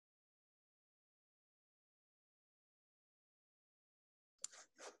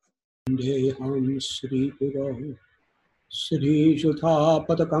Deham Sri Guru Sri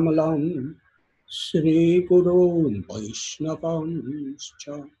Judhapatakamalам Sri Guru Vaishnavam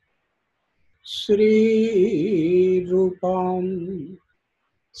Sri Rupam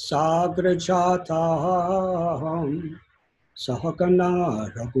Sagrajatam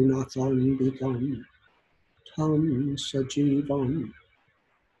Sahagana Raghunatham Vitam Tam Sajivam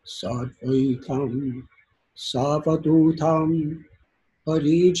Sadvaitam Savadutam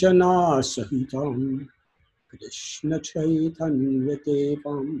Harijana Sahitam Krishna Chaitanya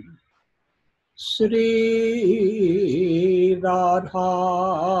Devam Sri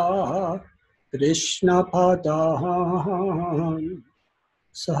Radha Krishna Padam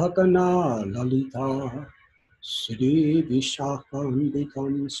Sahagana Lalita Sri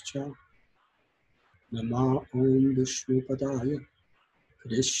Vishakambikanscha Nama Om Vishnupadaya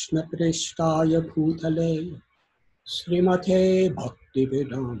Krishna Prestaya Bhutale Srimate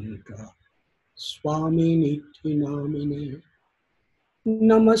Bhaktivedanta Swami Niti Namine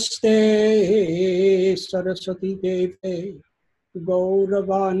Namaste Saraswati Deve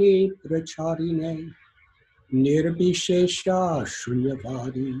Gauravani Pracharine Nirbhishesha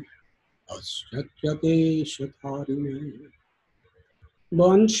Shunyavadi Asatyadeshatharine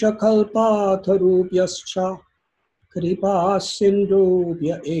Vanchakalpatharubhyascha Kripa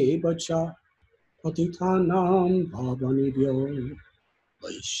Sindhubhya Evacha Patitanam Bhavanibhyo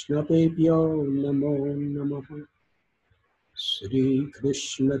Vaishnavebhyo Namo Namaha Sri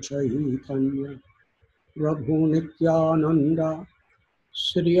Krishna Chaitanya Prabhu Nityananda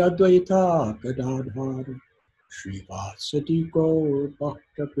Sri Advaita Gadadhar Sri Vasadi Gaur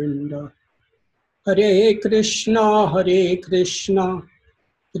Bhakta Vrinda Hare Krishna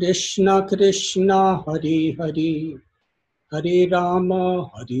Krishna Krishna Hare Hare Hare Rama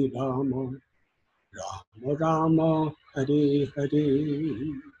Rama Rama Hare Hare.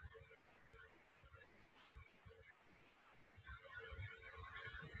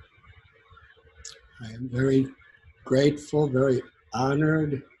 I am very grateful, very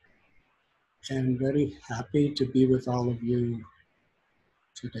honored, and very happy to be with all of you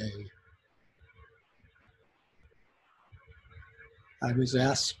today. I was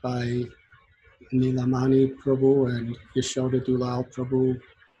asked by Nilamani Prabhu and Yashoda Dulal Prabhu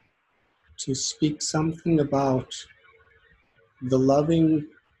to speak something about the loving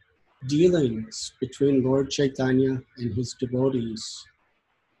dealings between Lord Chaitanya and his devotees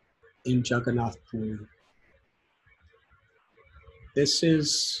in Jagannath Puri. This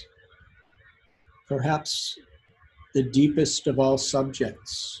is perhaps the deepest of all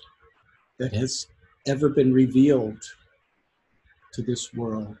subjects that has ever been revealed to this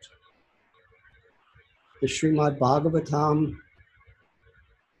world. The Srimad Bhagavatam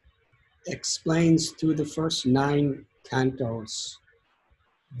explains through the first 9 cantos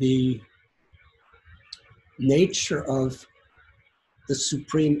the nature of the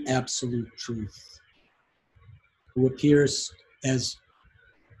Supreme Absolute Truth, who appears as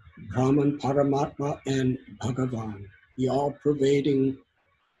Brahman, Paramatma, and Bhagavan, the all-pervading,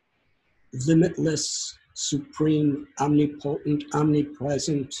 limitless, supreme, omnipotent,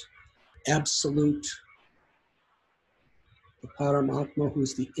 omnipresent, absolute, the Paramatma,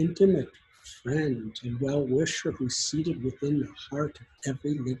 who's the intimate friend and well-wisher who's seated within the heart of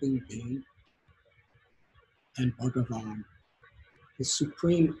every living being, and Bhagavan, the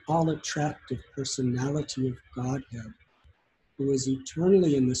supreme, all-attractive personality of Godhead, who is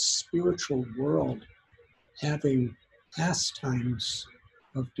eternally in the spiritual world, having pastimes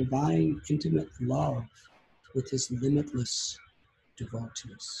of divine, intimate love with his limitless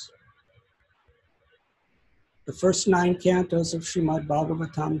devotees. The first 9 cantos of Srimad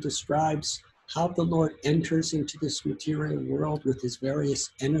Bhagavatam describes how the Lord enters into this material world with his various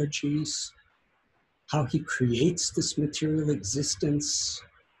energies, how he creates this material existence,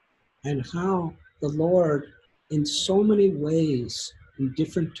 and how the Lord, in so many ways, in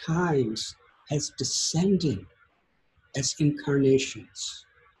different times, has descended as incarnations.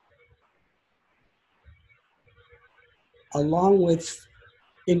 Along with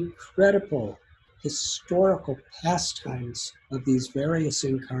incredible historical pastimes of these various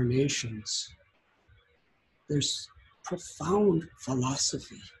incarnations, there's profound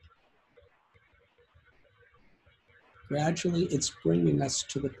philosophy. Gradually, it's bringing us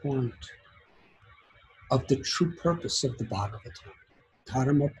to the point of the true purpose of the Bhagavatam.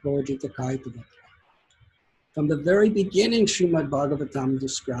 Dharma projita kaitava. From the very beginning, Srimad Bhagavatam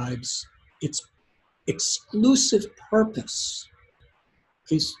describes its exclusive purpose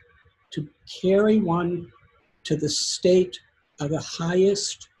is to carry one to the state of the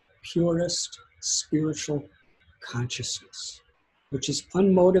highest, purest spiritual consciousness. which is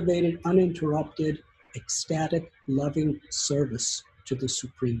unmotivated, uninterrupted, ecstatic, loving service to the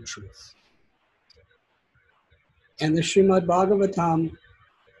Supreme Truth. And the Srimad Bhagavatam,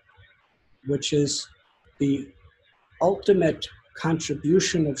 which is the ultimate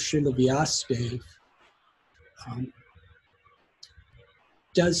contribution of Srila Vyasadeva,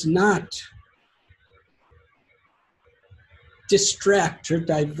 does not distract or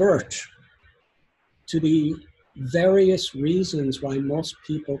divert to the various reasons why most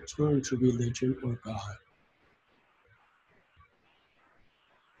people turn to religion or God.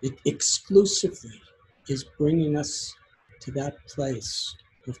 It exclusively is bringing us to that place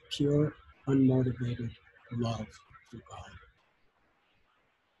of pure, unmotivated love for God.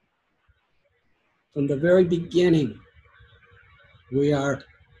 From the very beginning, we are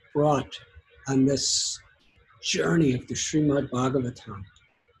brought on this journey of the Srimad Bhagavatam,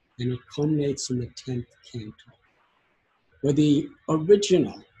 and it culminates in the 10th canto, where the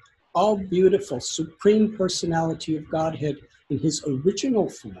original, all beautiful, supreme personality of Godhead in his original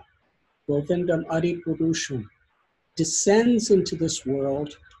form, Govindam Adi Purusham, descends into this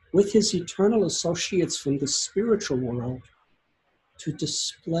world with his eternal associates from the spiritual world to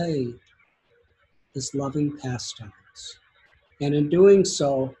display his loving pastimes. And in doing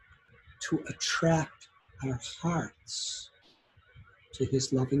so, to attract our hearts to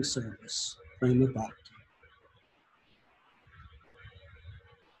his loving service, Prema Bhakti.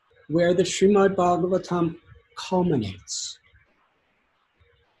 Where the Srimad Bhagavatam culminates,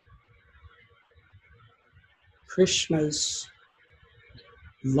 Krishna's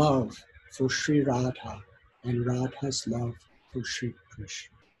love for Sri Radha and Radha's love for Sri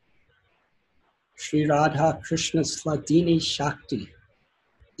Krishna. Sri Radha, Krishna's Hladini Shakti,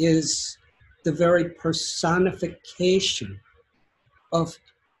 is the very personification of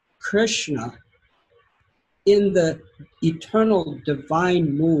Krishna in the eternal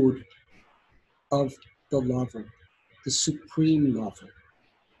divine mood of the lover, the supreme lover.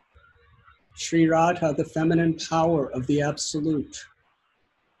 Sri Radha, the feminine power of the Absolute,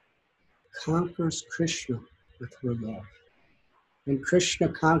 conquers Krishna with her love. And Krishna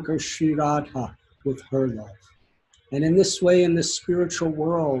conquers Sri Radha with her love. And in this way, in the spiritual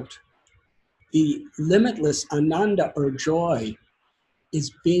world, the limitless ananda or joy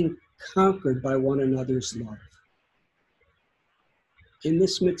is being conquered by one another's love. In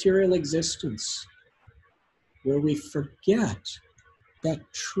this material existence, where we forget that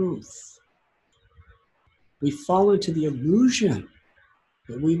truth, we fall into the illusion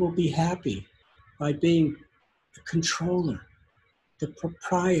that we will be happy by being the controller, the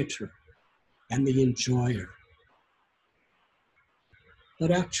proprietor, and the enjoyer.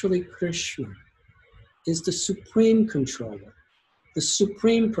 But actually, Krishna is the supreme controller, the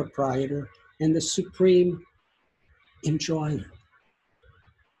supreme proprietor, and the supreme enjoyer.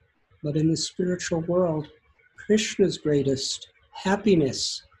 But in the spiritual world, Krishna's greatest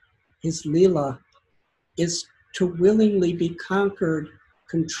happiness, his lila, is to willingly be conquered,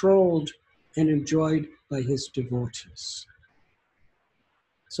 controlled, and enjoyed by his devotees.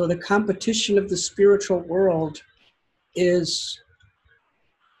 So the competition of the spiritual world is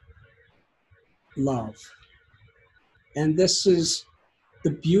love. And this is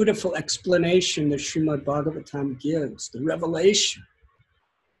the beautiful explanation that Srimad Bhagavatam gives, the revelation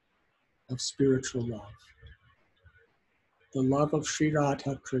of spiritual love. The love of Sri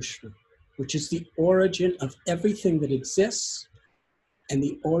Radha Krishna, which is the origin of everything that exists and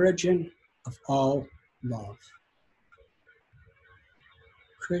the origin of all love.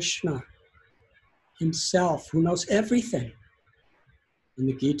 Krishna himself, who knows everything. In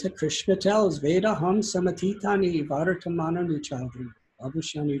the Gita, Krishna tells, Vedaham samatitani varatamana nuchadri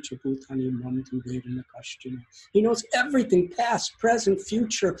abhushani chaputani mamtu vedana kashchana. He knows everything, past, present,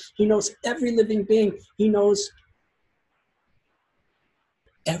 future. He knows every living being. He knows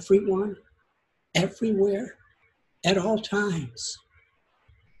everyone, everywhere, at all times.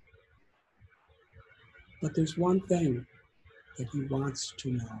 But there's one thing that he wants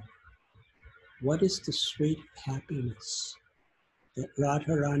to know. What is the sweet happiness that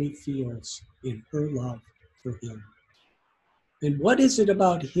Radharani feels in her love for him? And what is it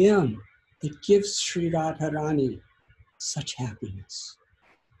about him that gives Sri Radharani such happiness?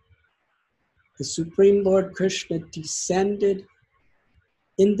 The Supreme Lord Krishna descended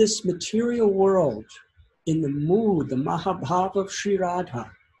in this material world in the mood, the Mahabhava of Sri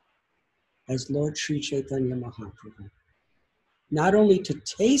Radha, as Lord Sri Chaitanya Mahaprabhu. Not only to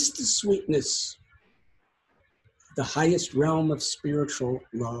taste the sweetness, the highest realm of spiritual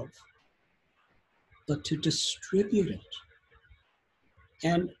love, but to distribute it.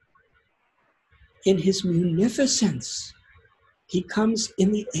 And in his munificence, He comes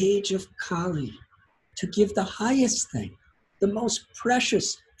in the age of Kali to give the highest thing, the most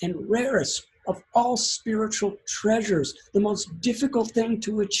precious and rarest of all spiritual treasures, the most difficult thing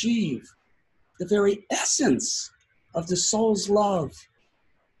to achieve, the very essence of the soul's love.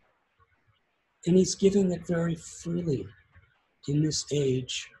 And he's giving it very freely in this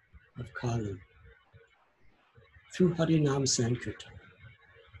age of Kali through Harinam Sankirtan.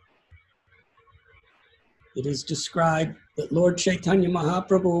 It is described that Lord Chaitanya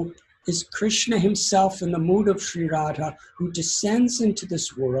Mahaprabhu is Krishna himself in the mood of Sri Radha, who descends into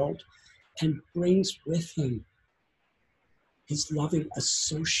this world and brings with him his loving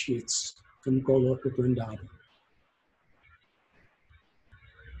associates from Goloka Vrindavan.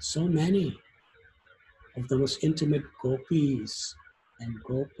 So many of the most intimate gopis and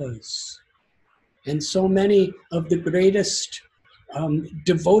gopas, and so many of the greatest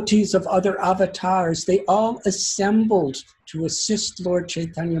devotees of other avatars, they all assembled to assist Lord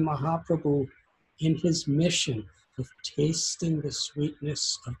Chaitanya Mahaprabhu in his mission of tasting the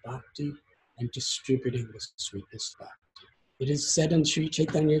sweetness of bhakti and distributing the sweetness of bhakti. It is said in Sri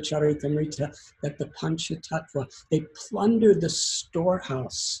Chaitanya Charitamrita that the Panchatattva, they plundered the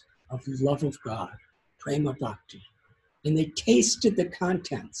storehouse of love of God, prema bhakti, and they tasted the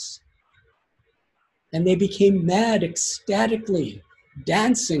contents. And they became mad ecstatically,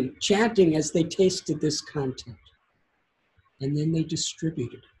 dancing, chanting as they tasted this content. And then they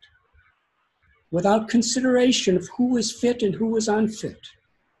distributed it without consideration of who was fit and who was unfit,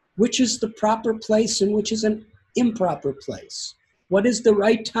 which is the proper place and which is an improper place, what is the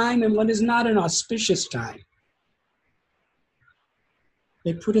right time and what is not an auspicious time.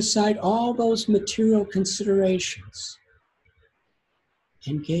 They put aside all those material considerations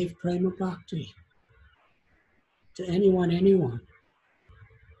and gave prema bhakti to anyone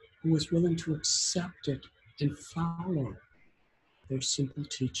who was willing to accept it and follow their simple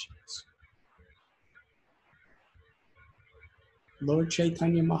teachings. Lord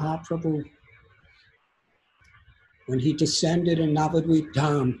Chaitanya Mahaprabhu, when he descended in Navadvip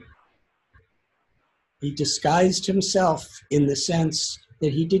Dham, he disguised himself in the sense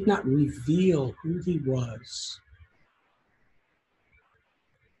that he did not reveal who he was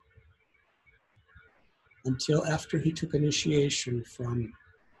until after he took initiation from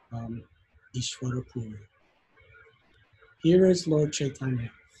Ishvara Puri. Here is Lord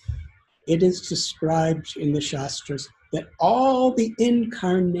Chaitanya. It is described in the Shastras that all the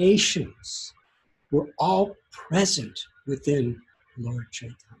incarnations were all present within Lord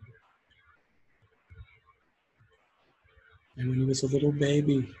Chaitanya. And when he was a little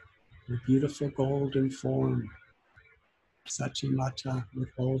baby, in a beautiful golden form, Sachi Mata would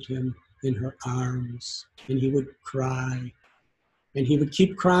hold him in her arms, and he would cry. And he would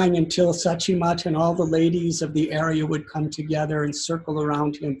keep crying until Sachi Mata and all the ladies of the area would come together and circle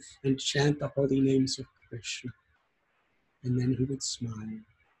around him and chant the holy names of Krishna. And then he would smile.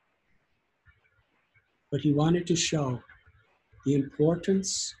 But he wanted to show the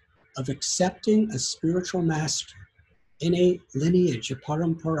importance of accepting a spiritual master in a lineage, a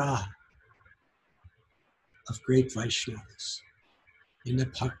parampara of great Vaishnavas, in a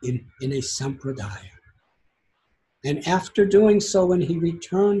sampradaya. And after doing so, when he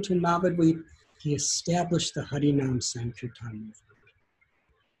returned to Navadvip, he established the Harinam Sankirtan movement.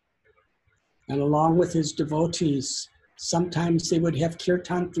 And along with his devotees, sometimes they would have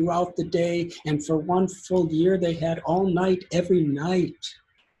kirtan throughout the day, and for one full year they had all night, every night.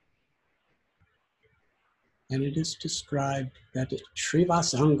 And it is described that at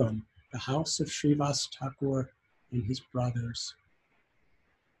Srivas Angam, the house of Srivas Thakur and his brothers,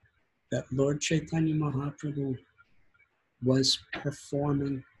 that Lord Chaitanya Mahaprabhu was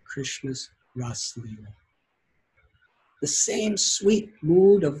performing Krishna's Ras Leela. The same sweet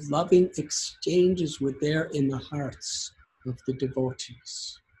mood of loving exchanges were there in the hearts of the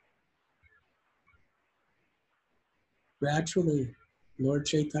devotees. Gradually, Lord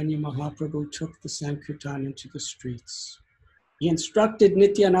Chaitanya Mahaprabhu took the Sankirtan into the streets. He instructed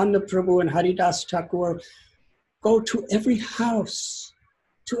Nityananda Prabhu and Haridas Thakur, go to every house,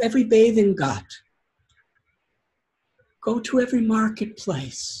 to every bathing ghat, go to every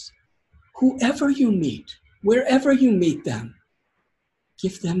marketplace. Whoever you meet, wherever you meet them,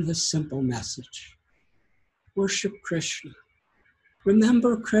 give them the simple message. Worship Krishna.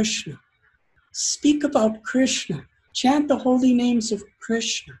 Remember Krishna. Speak about Krishna. Chant the holy names of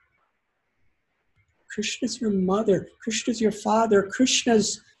Krishna. Krishna's your mother. Krishna's your father.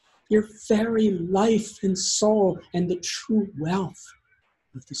 Krishna's your very life and soul and the true wealth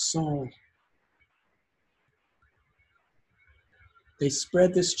of the soul. They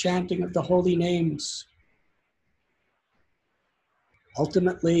spread this chanting of the holy names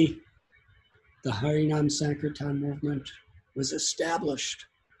Ultimately, the Harinam Sankirtan movement was established.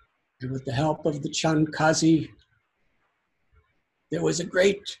 And with the help of the Chand Kazi, there was a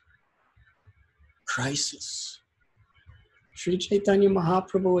great crisis. Sri Chaitanya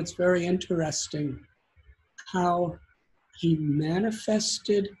Mahaprabhu, it's very interesting how he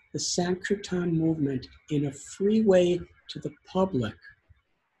manifested the Sankirtan movement in a free way to the public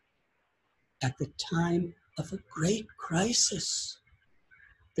at the time of a great crisis.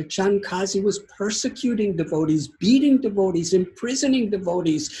 The Chand Kazi was persecuting devotees, beating devotees, imprisoning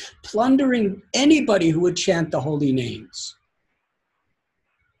devotees, plundering anybody who would chant the holy names.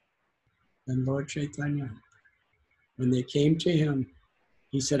 And Lord Chaitanya, when they came to him,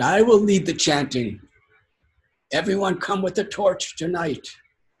 he said, I will lead the chanting. Everyone come with a torch tonight,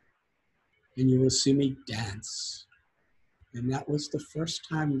 and you will see me dance. And that was the first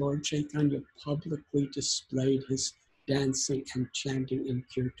time Lord Chaitanya publicly displayed his dancing and chanting in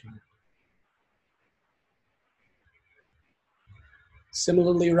kirtan.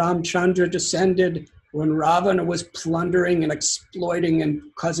 Similarly, Ramchandra descended when Ravana was plundering and exploiting and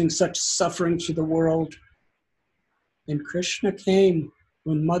causing such suffering to the world. And Krishna came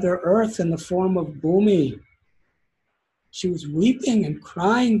when Mother Earth in the form of Bhumi, she was weeping and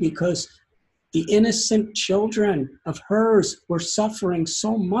crying because the innocent children of hers were suffering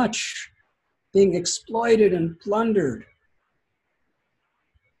so much, being exploited and plundered.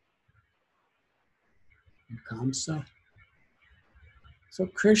 And Kamsa. So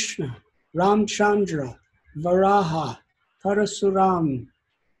Krishna, Ramchandra, Varaha, Parasuram,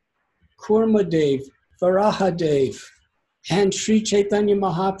 Kurmadev, Varahadev, and Sri Chaitanya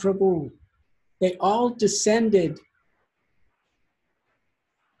Mahaprabhu, they all descended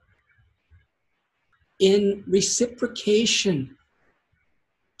in reciprocation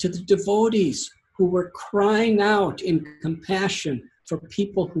to the devotees who were crying out in compassion for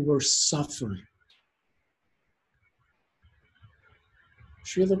people who were suffering.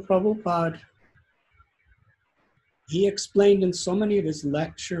 Srila Prabhupada, he explained in so many of his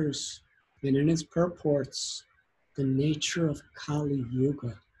lectures and in his purports the nature of Kali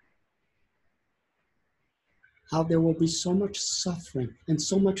Yuga. How there will be so much suffering and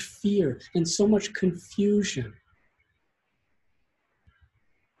so much fear and so much confusion.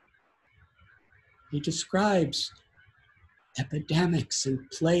 He describes epidemics and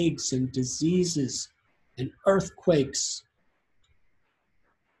plagues and diseases and earthquakes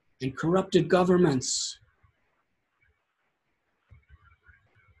and corrupted governments.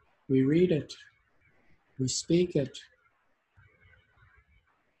 We read it, we speak it,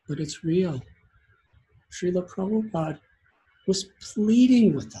 but it's real. Srila Prabhupada was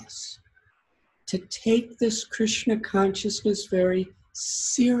pleading with us to take this Krishna consciousness very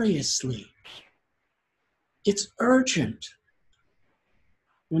seriously. It's urgent.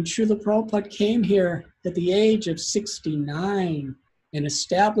 When Srila Prabhupada came here at the age of 69 and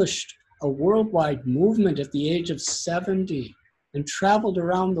established a worldwide movement at the age of 70 and traveled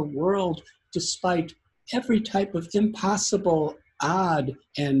around the world despite every type of impossible odd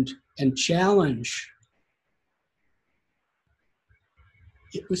and challenge,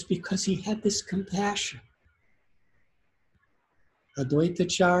 it was because he had this compassion.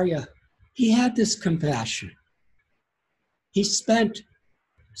 Advaitacharya, he had this compassion. He spent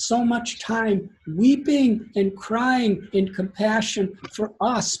so much time weeping and crying in compassion for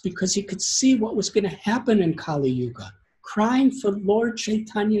us because he could see what was going to happen in Kali Yuga, crying for Lord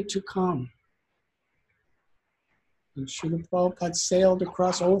Chaitanya to come. And Srila Prabhupada sailed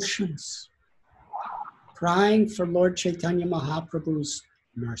across oceans, crying for Lord Chaitanya Mahaprabhu's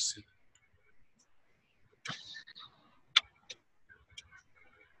mercy.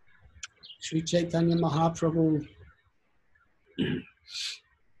 Sri Chaitanya Mahaprabhu,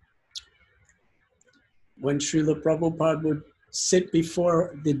 when Srila Prabhupada would sit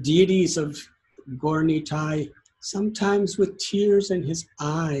before the deities of Gaur-Nitai, sometimes with tears in his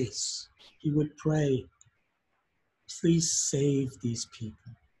eyes, he would pray, please save these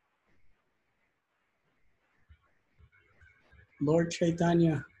people. Lord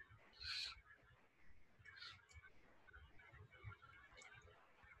Chaitanya,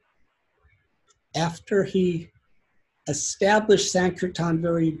 after he established Sankirtan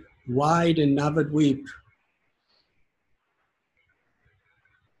very wide in Navadvip,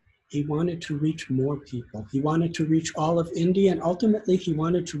 he wanted to reach more people. He wanted to reach all of India, and ultimately he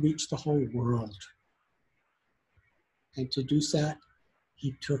wanted to reach the whole world. And to do that,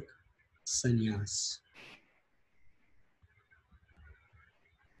 he took sannyas.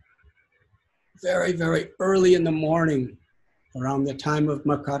 Very, very early in the morning, around the time of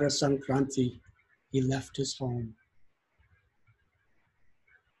Makara Sankranti, he left his home.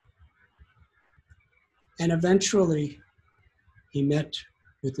 And eventually, he met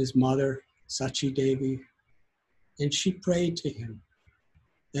with his mother, Sachi Devi, and she prayed to him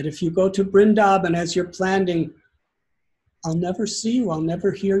that if you go to Vrindavan as you're planning, I'll never see you, I'll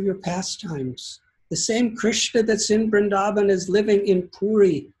never hear your pastimes. The same Krishna that's in Vrindavan is living in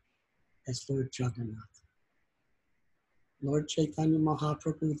Puri as Lord Jagannath. Lord Chaitanya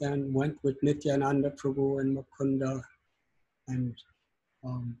Mahaprabhu then went with Nityananda Prabhu and Mukunda and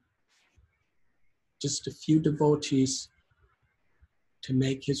just a few devotees to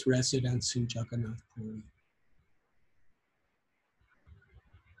make his residence in Jagannath Puri.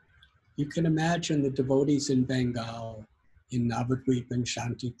 You can imagine the devotees in Bengal, in Navadvip and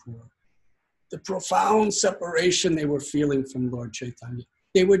Shantipur, the profound separation they were feeling from Lord Chaitanya.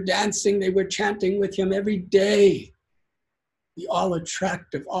 They were dancing, they were chanting with him every day. The all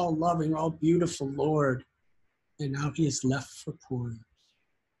attractive, all loving, all beautiful Lord. And now he is left for Puri.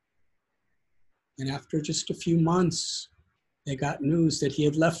 And after just a few months, they got news that he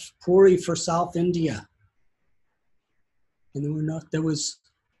had left Puri for South India. And there was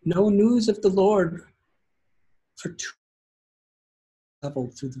no news of the Lord for 2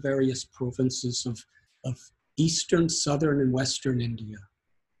 traveled through the various provinces of eastern, southern, and western India.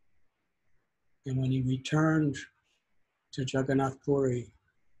 And when he returned to Jagannath Puri,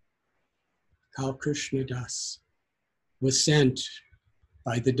 Kal Krishna Das was sent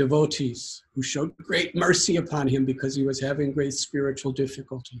by the devotees who showed great mercy upon him because he was having great spiritual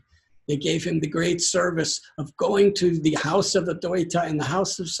difficulty. They gave him the great service of going to the house of Advaita and the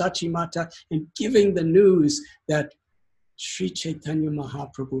house of Sachimata and giving the news that Sri Chaitanya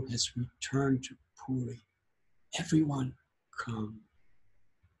Mahaprabhu has returned to Puri. Everyone come.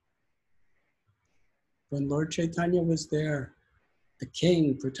 When Lord Chaitanya was there, the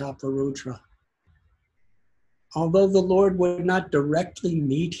king, Prataparudra, although the Lord would not directly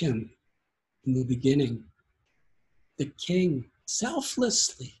meet him in the beginning, the king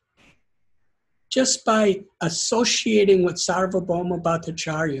selflessly, just by associating with Sarvabhauma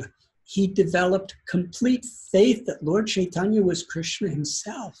Bhattacharya, he developed complete faith that Lord Chaitanya was Krishna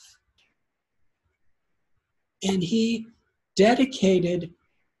himself. And he dedicated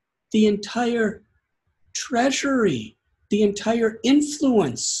the entire treasury, the entire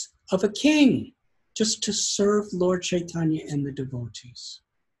influence of a king just to serve Lord Chaitanya and the devotees.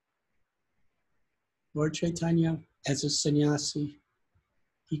 Lord Chaitanya, as a sannyasi,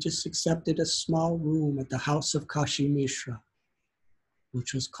 he just accepted a small room at the house of Kashi Mishra,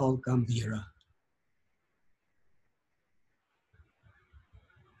 which was called Gambhira.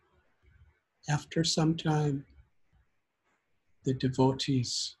 After some time, the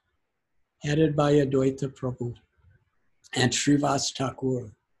devotees, headed by Advaita Prabhu and Srivas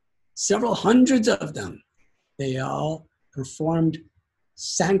Thakur, several hundreds of them, they all performed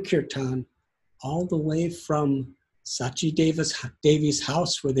Sankirtan all the way from Sachi Devi's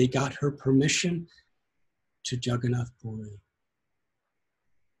house where they got her permission to Jagannath Puri.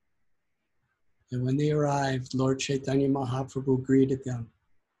 And when they arrived, Lord Chaitanya Mahaprabhu greeted them.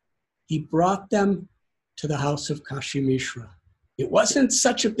 He brought them to the house of Kashi Mishra. It wasn't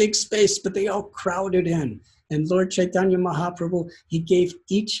such a big space, but they all crowded in. And Lord Chaitanya Mahaprabhu, he gave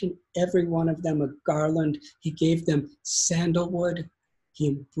each and every one of them a garland. He gave them sandalwood. He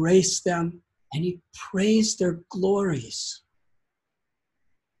embraced them and he praised their glories.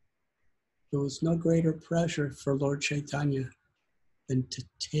 There was no greater pleasure for Lord Chaitanya than to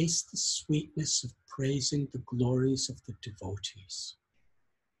taste the sweetness of praising the glories of the devotees.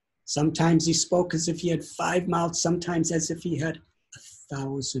 Sometimes he spoke as if he had 5 mouths, sometimes as if he had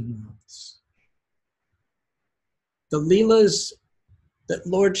 1,000 mouths. The Leelas that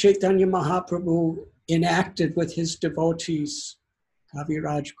Lord Chaitanya Mahaprabhu enacted with his devotees,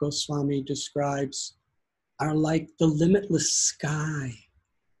 Kaviraj Goswami describes, are like the limitless sky.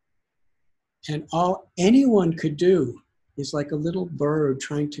 And all anyone could do is like a little bird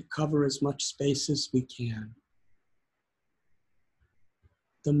trying to cover as much space as we can.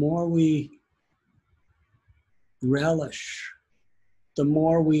 The more we relish, the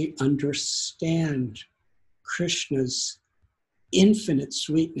more we understand Krishna's infinite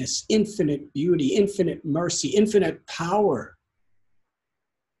sweetness, infinite beauty, infinite mercy, infinite power,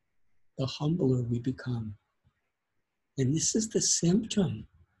 the humbler we become. And this is the symptom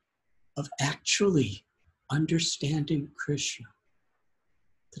of actually understanding Krishna.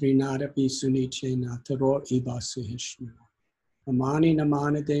 Trinadapi sunichena taro ibasihishna. Amani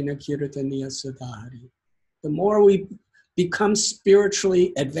namana dena kirtaniya sadhari. The more we become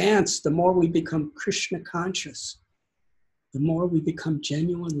spiritually advanced, the more we become Krishna conscious, the more we become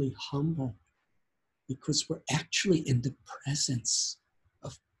genuinely humble, because we're actually in the presence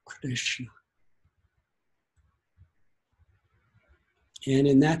of Krishna. And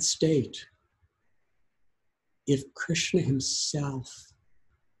in that state, if Krishna himself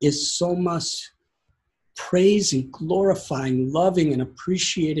is so much praising, glorifying, loving, and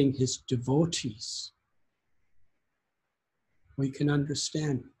appreciating his devotees, we can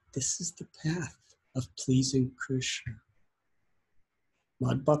understand this is the path of pleasing Krishna.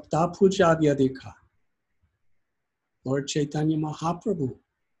 Mad Bhakta Puja Vyadika. Lord Chaitanya Mahaprabhu,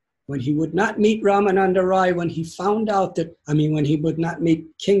 when he would not meet Ramananda Rai, when he found out that, when he would not meet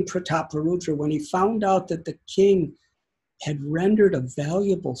King Prataparudra, when he found out that the king had rendered a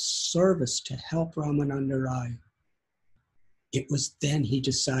valuable service to help Ramananda Rai, it was then he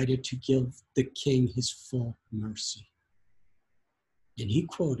decided to give the king his full mercy. And he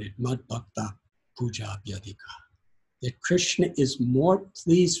quoted Mad Bhakta Puja Vyadika, that Krishna is more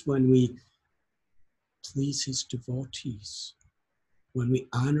pleased when we please his devotees, when we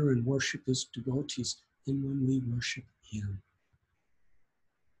honor and worship his devotees, than when we worship him.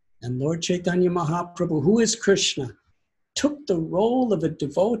 And Lord Chaitanya Mahaprabhu, who is Krishna, took the role of a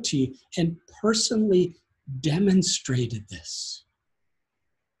devotee and personally demonstrated this.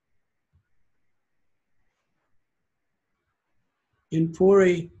 In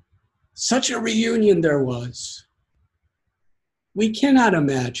Puri, such a reunion there was. We cannot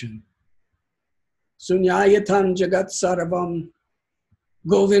imagine. Sunyayatan Jagat Sarvam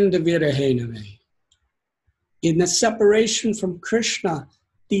Govinda Virahename. In the separation from Krishna,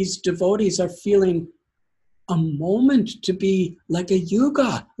 these devotees are feeling a moment to be like a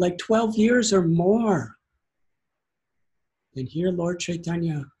yuga, like 12 years or more. And here Lord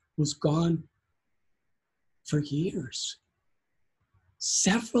Chaitanya was gone for years,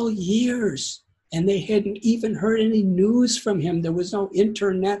 several years, and they hadn't even heard any news from him. There was no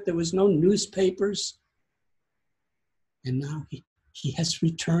internet, there was no newspapers. And now he has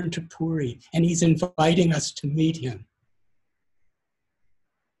returned to Puri, and he's inviting us to meet him.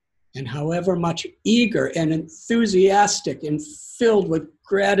 And however much eager and enthusiastic and filled with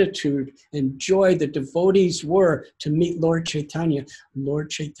gratitude and joy the devotees were to meet Lord Chaitanya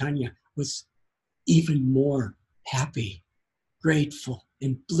was even more happy, grateful,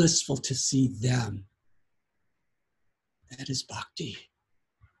 and blissful to see them. That is bhakti.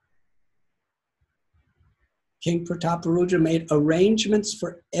 King Prataparudra made arrangements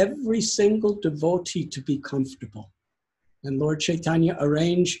for every single devotee to be comfortable. And Lord Chaitanya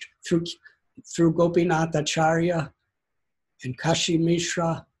arranged through Gopinath Acharya and Kashi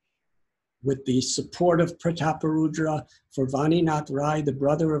Mishra, with the support of Prataparudra, for Vaninath Rai, the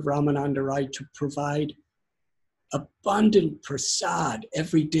brother of Ramananda Rai, to provide abundant prasad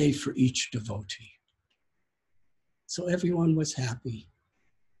every day for each devotee. So everyone was happy.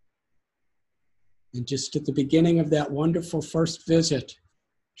 And just at the beginning of that wonderful first visit,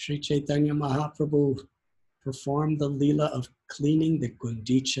 Sri Chaitanya Mahaprabhu performed the Leela of cleaning the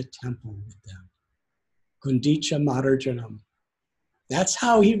Gundicha temple with them. Gundicha Marjanam. That's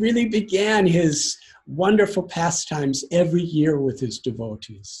how he really began his wonderful pastimes every year with his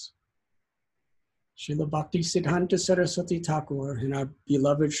devotees. Srila Bhakti Siddhanta Saraswati Thakur and our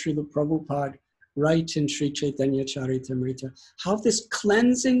beloved Srila Prabhupada write in Sri Chaitanya Charitamrita how this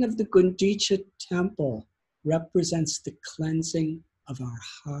cleansing of the Gundicha temple represents the cleansing of our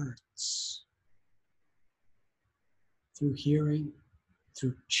hearts. Through hearing,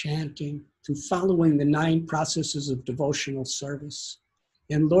 through chanting, through following the 9 processes of devotional service.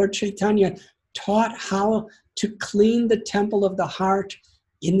 And Lord Chaitanya taught how to clean the temple of the heart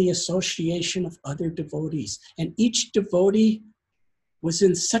in the association of other devotees. And each devotee was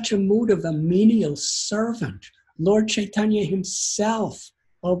in such a mood of a menial servant. Lord Chaitanya himself,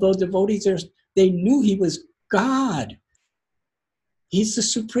 although devotees, they knew he was God. He's the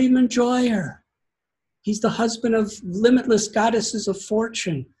supreme enjoyer. He's the husband of limitless goddesses of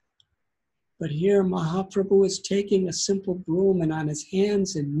fortune. But here Mahaprabhu is taking a simple broom and on his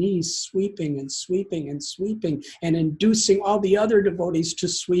hands and knees sweeping and sweeping and sweeping and inducing all the other devotees to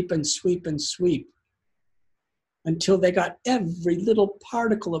sweep and sweep and sweep until they got every little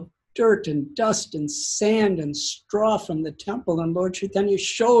particle of dirt and dust and sand and straw from the temple. And Lord Chaitanya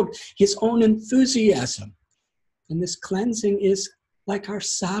showed his own enthusiasm. And this cleansing is like our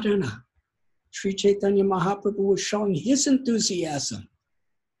sadhana. Sri Chaitanya Mahaprabhu was showing his enthusiasm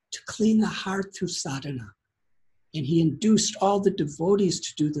to clean the heart through sadhana. And he induced all the devotees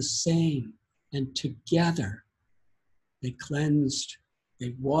to do the same. And together they cleansed,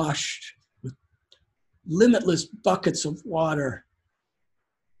 they washed with limitless buckets of water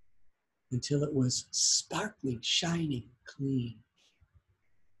until it was sparkling, shining, clean,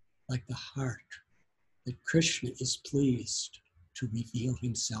 like the heart that Krishna is pleased to reveal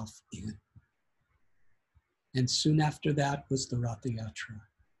himself in. And soon after that was the Ratha Yatra,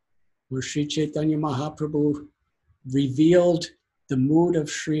 where Sri Chaitanya Mahaprabhu revealed the mood of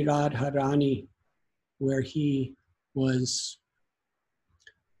Sri Radharani, where he was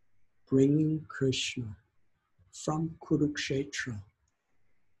bringing Krishna from Kurukshetra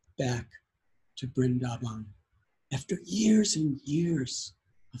back to Vrindavan. After years and years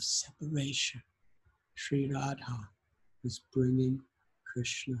of separation, Sri Radha was bringing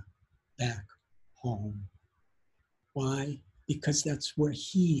Krishna back home. Why? Because that's where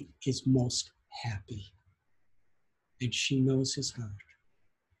he is most happy. And she knows his heart.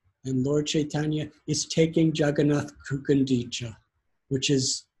 And Lord Chaitanya is taking Jagannath Kukundija, which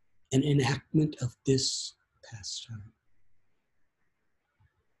is an enactment of this pastime.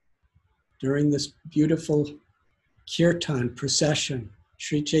 During this beautiful kirtan procession,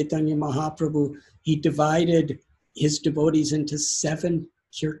 Sri Chaitanya Mahaprabhu, he divided his devotees into 7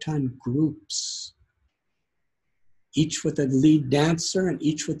 kirtan groups, each with a lead dancer and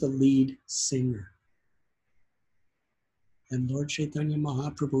each with a lead singer. And Lord Chaitanya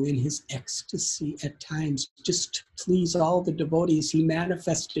Mahaprabhu, in his ecstasy at times, just to please all the devotees, he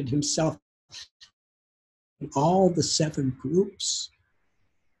manifested himself in all the 7 groups.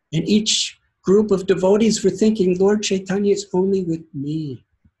 And each group of devotees were thinking, Lord Chaitanya is only with me.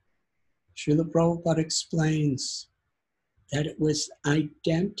 Srila Prabhupada explains that it was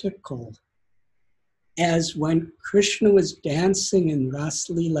identical as when Krishna was dancing in Ras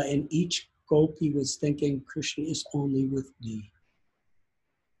Leela and each gopi was thinking, Krishna is only with me.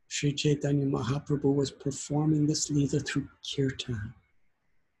 Sri Chaitanya Mahaprabhu was performing this Leela through kirtan.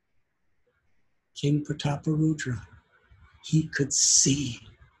 King Prataparudra, he could see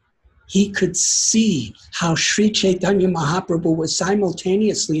how Sri Chaitanya Mahaprabhu was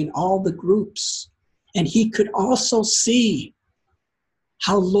simultaneously in all the groups. And he could also see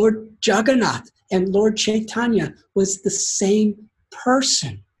how Lord Jagannath and Lord Chaitanya was the same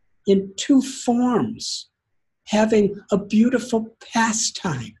person in 2 forms, having a beautiful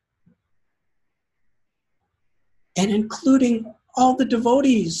pastime. And including all the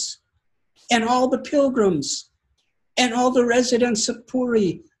devotees and all the pilgrims and all the residents of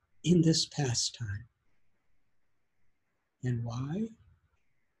Puri in this pastime. And why?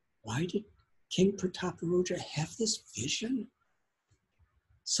 Why did King Prataparudra have this vision?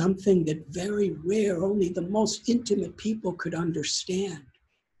 Something that very rare, only the most intimate people could understand.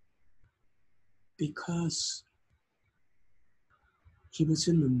 Because he was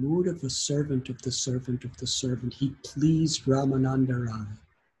in the mood of a servant of the servant of the servant. He pleased Ramananda Rai.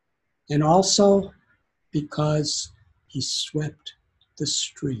 And also because he swept the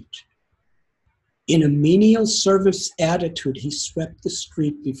street. In a menial service attitude, he swept the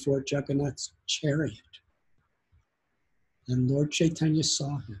street before Jagannath's chariot. And Lord Chaitanya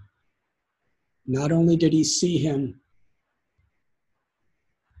saw him. Not only did he see him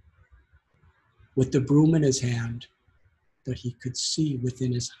with the broom in his hand, but he could see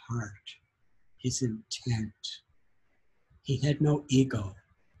within his heart his intent. He had no ego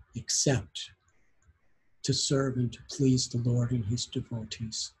except to serve and to please the Lord and his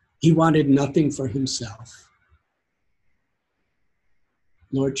devotees. He wanted nothing for himself.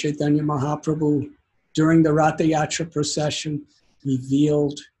 Lord Chaitanya Mahaprabhu, during the Ratha Yatra procession,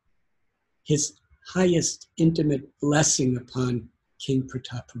 revealed his highest intimate blessing upon King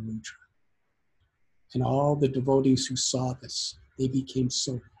Prataparudra. And all the devotees who saw this, they became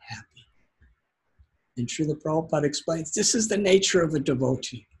so happy. And Srila Prabhupada explains, this is the nature of a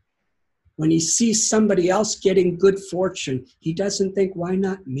devotee. When he sees somebody else getting good fortune, he doesn't think, why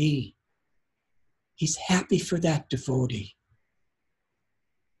not me? He's happy for that devotee.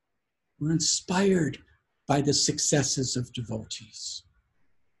 We're inspired by the successes of devotees.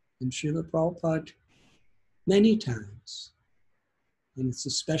 And Srila Prabhupada, many times, and it's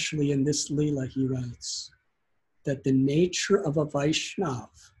especially in this Leela, he writes, that the nature of a Vaishnava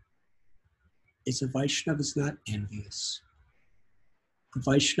is not envious. A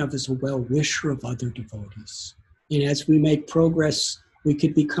Vaishnava is a well-wisher of other devotees. And as we make progress, we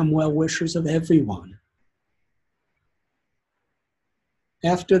could become well-wishers of everyone.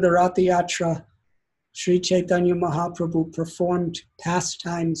 After the Ratha Yatra, Sri Chaitanya Mahaprabhu performed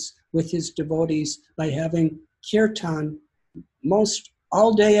pastimes with his devotees by having kirtan most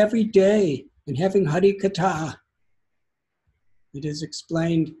all day, every day, and having Hari Katha. It is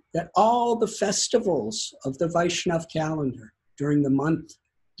explained that all the festivals of the Vaishnav calendar during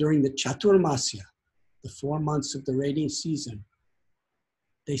the Chaturmasya, the 4 months of the rainy season,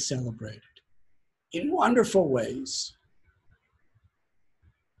 they celebrated in wonderful ways.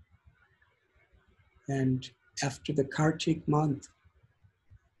 And after the Kartik month,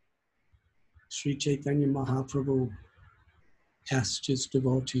 Sri Chaitanya Mahaprabhu asked his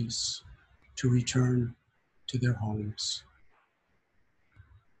devotees to return to their homes.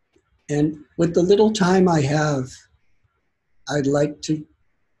 And with the little time I have, I'd like to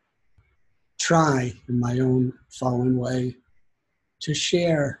try, in my own fallen way, to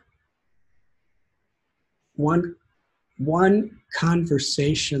share one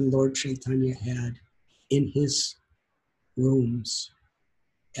conversation Lord Chaitanya had in his rooms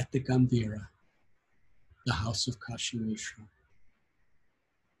at the Gambhira, the house of Kashi Mishra.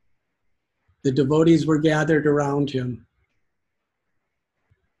 The devotees were gathered around him,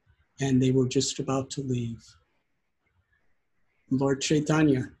 and they were just about to leave. Lord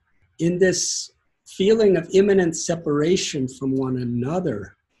Chaitanya, in this feeling of imminent separation from one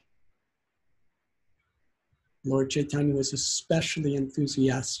another, Lord Chaitanya was especially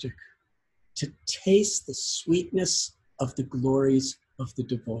enthusiastic to taste the sweetness of the glories of the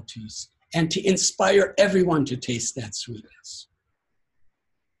devotees and to inspire everyone to taste that sweetness.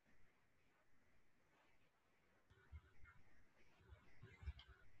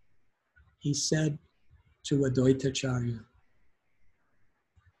 He said to Advaitacharya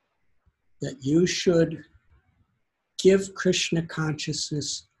that you should give Krishna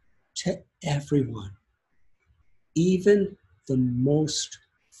consciousness to everyone, even the most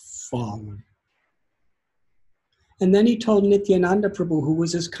fallen. And then he told Nityananda Prabhu, who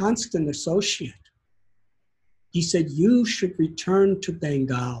was his constant associate, he said, you should return to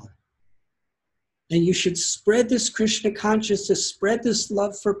Bengal and you should spread this Krishna consciousness, spread this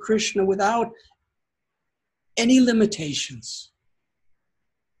love for Krishna without any limitations.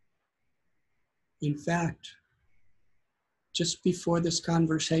 In fact, just before this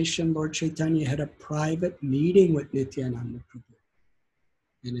conversation, Lord Chaitanya had a private meeting with Nityananda Prabhu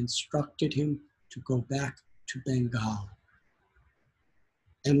and instructed him to go back to Bengal.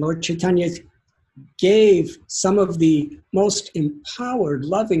 And Lord Chaitanya gave some of the most empowered,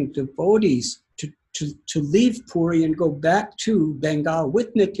 loving devotees to leave Puri and go back to Bengal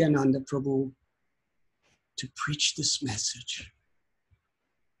with Nityananda Prabhu to preach this message.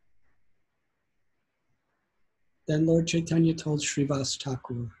 Then Lord Chaitanya told Srivas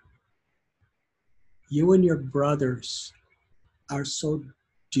Thakur, you and your brothers are so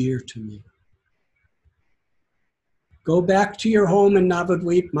dear to me. Go back to your home in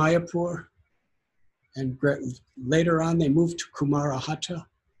Navadvip, Mayapur. And later on, they moved to Kumarahata.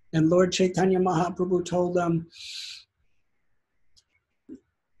 And Lord Chaitanya Mahaprabhu told them,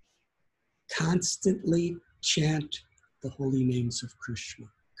 constantly chant the holy names of Krishna,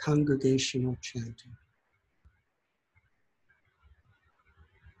 congregational chanting.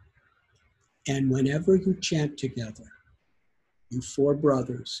 And whenever you chant together, you four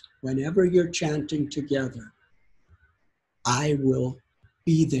brothers, whenever you're chanting together, I will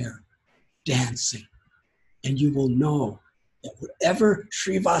be there dancing. And you will know that wherever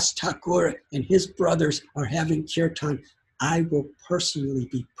Srivas Thakur and his brothers are having kirtan, I will personally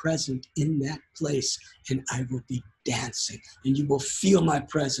be present in that place and I will be dancing. And you will feel my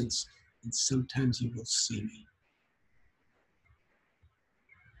presence and sometimes you will see me.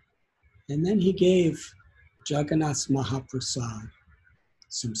 And then he gave Jagannath Mahaprasad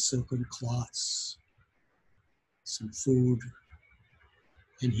some silken cloths, some food,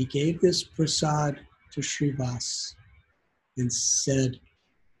 and he gave this prasad to Srivas and said,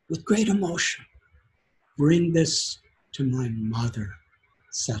 with great emotion, bring this to my mother,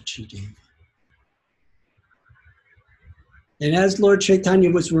 Sachi Devi. And as Lord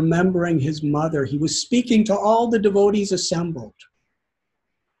Chaitanya was remembering his mother, he was speaking to all the devotees assembled,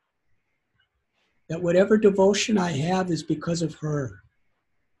 that whatever devotion I have is because of her.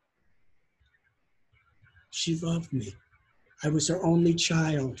 She loved me. I was her only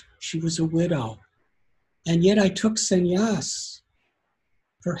child. She was a widow. And yet I took sannyas.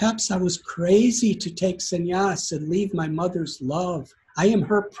 Perhaps I was crazy to take sannyas and leave my mother's love. I am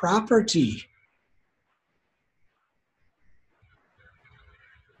her property.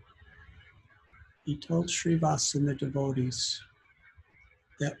 He told Srivas and the devotees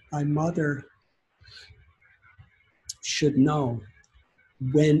that my mother should know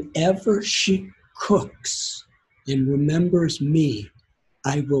whenever she cooks and remembers me,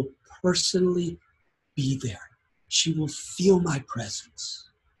 I will personally be there. She will feel my presence.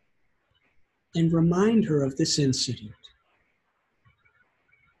 And remind her of this incident.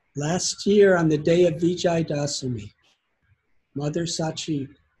 Last year on the day of Vijay Dasami, Mother Sachi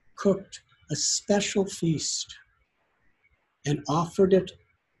cooked a special feast and offered it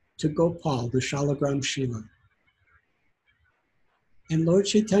to Gopal, the Shalagram Shila. And Lord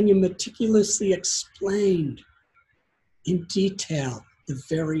Chaitanya meticulously explained in detail the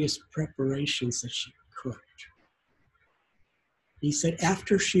various preparations that she cooked. He said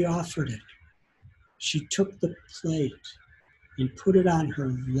after she offered it, she took the plate and put it on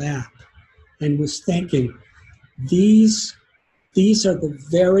her lap and was thinking, these are the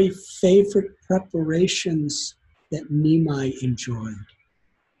very favorite preparations that Nimai enjoyed.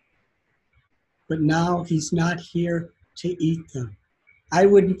 But now he's not here to eat them. I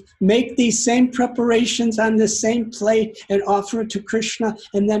would make these same preparations on the same plate and offer it to Krishna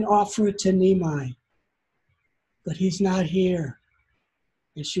and then offer it to Nimai. But he's not here.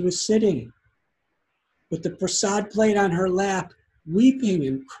 And she was sitting with the prasad plate on her lap, weeping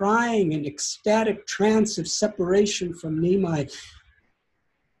and crying in ecstatic trance of separation from Nimai.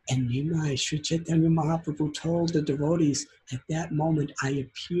 And Nimai, Sri Chaitanya Mahaprabhu told the devotees, at that moment I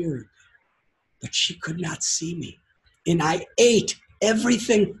appeared, but she could not see me. And I ate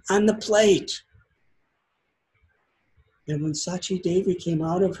everything on the plate. And when Sachi Devi came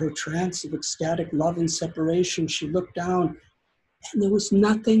out of her trance of ecstatic love and separation, she looked down and there was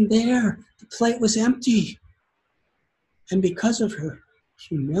nothing there. The plate was empty. And because of her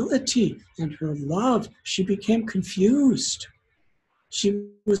humility and her love, she became confused. She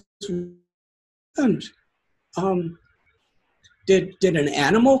was, did an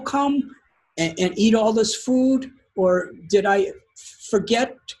animal come and eat all this food? Or did I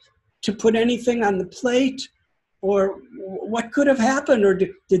forget to put anything on the plate? Or what could have happened? Or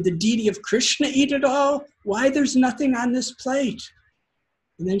did the deity of Krishna eat it all? Why there's nothing on this plate?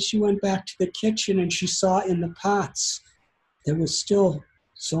 And then she went back to the kitchen and she saw in the pots, there was still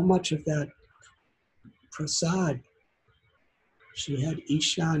so much of that prasad. She had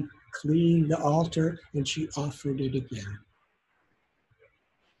Ishan clean the altar and she offered it again.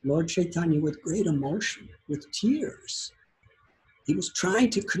 Lord Chaitanya, with great emotion, with tears, he was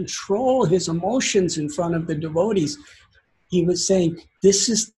trying to control his emotions in front of the devotees. He was saying, this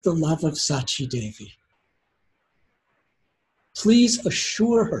is the love of Sachi Devi. Please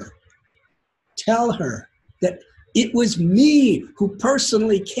assure her, tell her that it was me who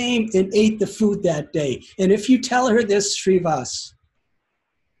personally came and ate the food that day. And if you tell her this, Srivas,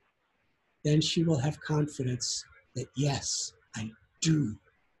 then she will have confidence that yes, I do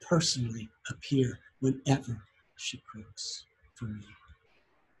personally appear whenever she cooks for me.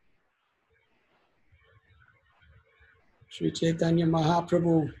 Sri Chaitanya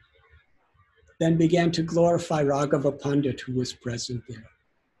Mahaprabhu then began to glorify Raghava Pandit, who was present there,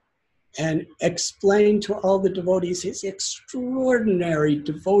 and explained to all the devotees his extraordinary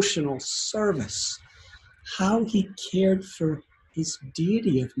devotional service, how he cared for his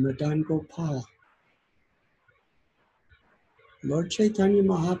deity of Madan Gopal. Lord Chaitanya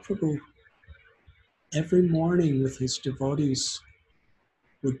Mahaprabhu, every morning with his devotees,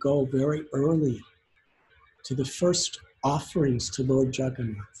 would go very early to the first offerings to Lord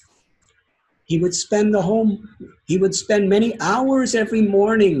Jagannath. He would spend many hours every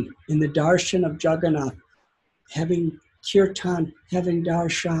morning in the darshan of Jagannath, having kirtan, having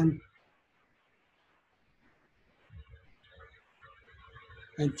darshan.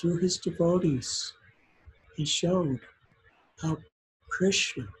 And through his devotees, he showed how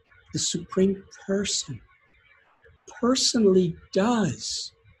Krishna, the Supreme Person, personally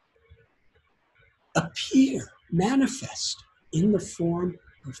does appear, manifest in the form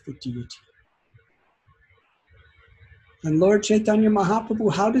of the deity. And Lord Chaitanya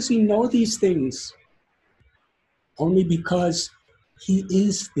Mahaprabhu, how does he know these things? Only because he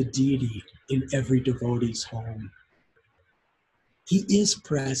is the deity in every devotee's home. He is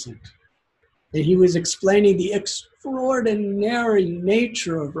present. And he was explaining the extraordinary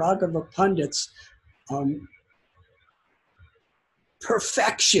nature of Raghava Pandit's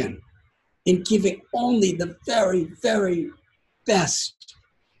perfection in giving only the very, very best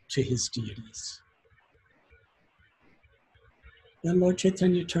to his deities. Then Lord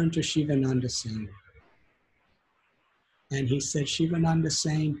Chaitanya turned to Shivananda Singh. And he said, Shivananda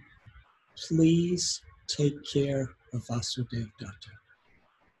Singh, please take care of Vasudev Datta.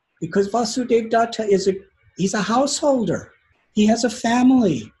 Because Vasudev Datta he's a householder. He has a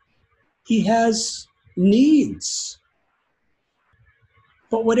family. He has needs.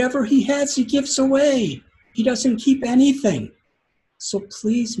 But whatever he has, he gives away. He doesn't keep anything. So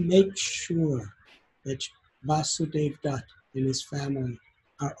please make sure that Vasudev Datta and his family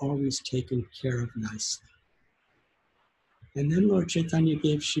are always taken care of nicely. And then Lord Chaitanya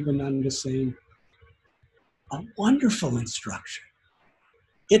gave Shivananda Singh a wonderful instruction.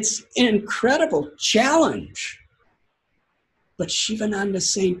 It's an incredible challenge. But Shivananda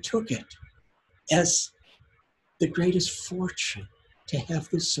Singh took it as the greatest fortune to have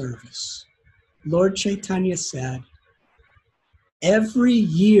this service. Lord Chaitanya said, every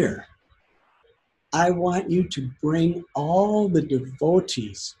year, I want you to bring all the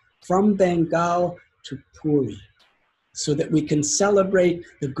devotees from Bengal to Puri so that we can celebrate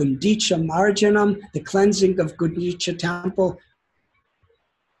the Gundicha Marjanam, the cleansing of Gundicha temple,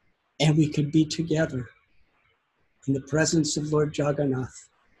 and we could be together in the presence of Lord Jagannath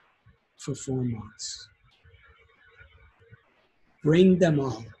for 4 months. Bring them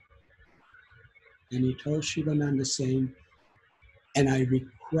all. And he told Shivananda saying, and I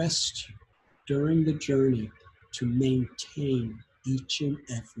request you during the journey to maintain each and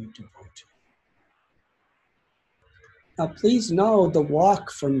every devotee. Now please know the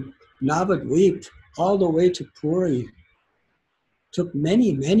walk from Navadvip all the way to Puri took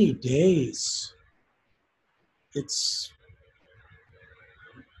many, many days.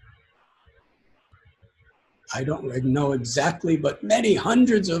 I don't know exactly, but many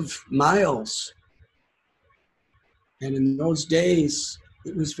hundreds of miles. And in those days,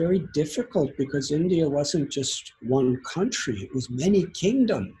 it was very difficult because India wasn't just one country, it was many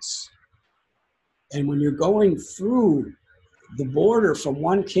kingdoms. And when you're going through the border from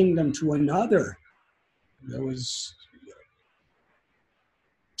one kingdom to another, there was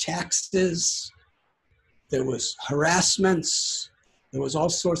taxes, there was harassments, there was all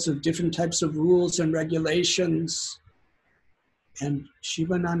sorts of different types of rules and regulations. And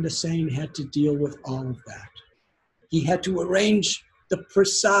Shivananda Sain had to deal with all of that. He had to arrange the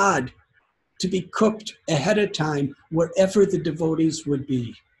prasad to be cooked ahead of time wherever the devotees would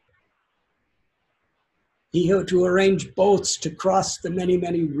be. He had to arrange boats to cross the many,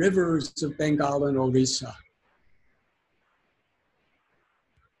 many rivers of Bengal and Orissa.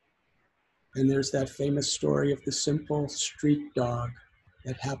 And there's that famous story of the simple street dog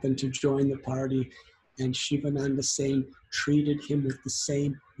that happened to join the party, and Shivananda Sain treated him with the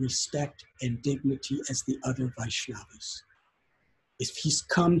same respect and dignity as the other Vaishnavas. If he's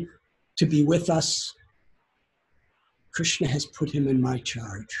come to be with us, Krishna has put him in my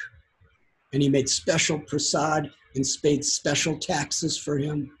charge. And he made special prasad and paid special taxes for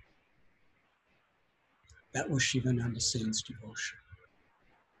him. That was Shivananda Sain's devotion.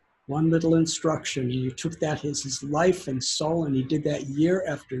 One little instruction, and he took that as his life and soul, and he did that year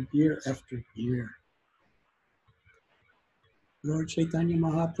after year after year. Lord Chaitanya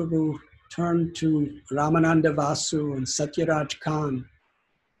Mahaprabhu turned to Ramananda Vasu and Satyaraj Khan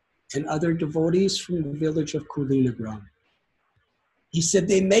and other devotees from the village of Kulinagram. He said,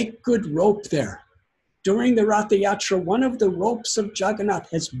 they make good rope there. During the Ratha Yatra, one of the ropes of Jagannath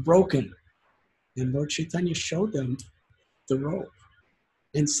has broken. And Lord Chaitanya showed them the rope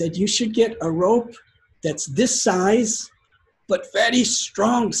and said, you should get a rope that's this size, but very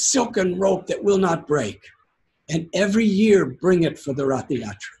strong silken rope that will not break. And every year bring it for the Ratha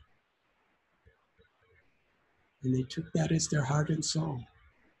Yatra. And they took that as their heart and soul.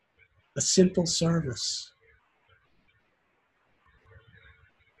 A simple service.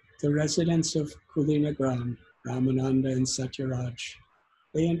 The residents of Kulinagram, Ramananda and Satyaraj,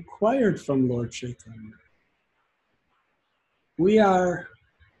 they inquired from Lord Chaitanya. We are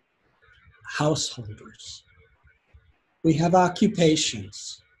householders. We have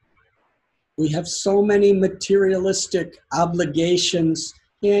occupations. We have so many materialistic obligations,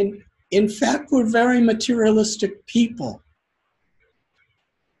 and in fact, we're very materialistic people.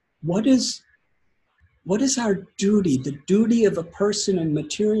 What is our duty, the duty of a person in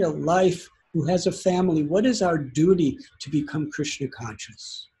material life who has a family? What is our duty to become Krishna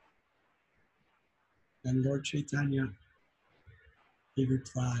conscious? And Lord Chaitanya, he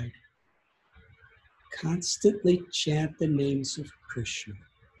replied, constantly chant the names of Krishna.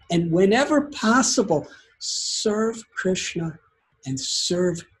 And whenever possible, serve Krishna and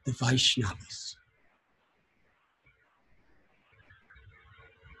serve the Vaishnavas.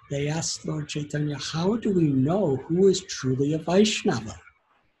 They asked Lord Chaitanya, how do we know who is truly a Vaishnava?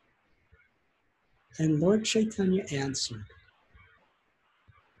 And Lord Chaitanya answered,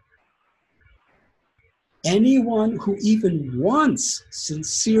 anyone who even once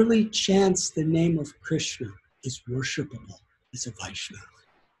sincerely chants the name of Krishna is worshipable as a Vaishnava.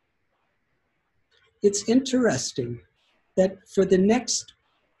 It's interesting that for the next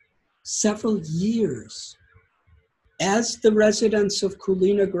several years, as the residents of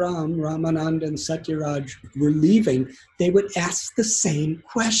Kulinagram, Ramananda and Satyaraj were leaving, they would ask the same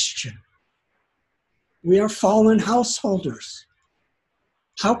question. We are fallen householders.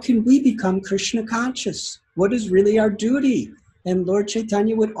 How can we become Krishna conscious? What is really our duty? And Lord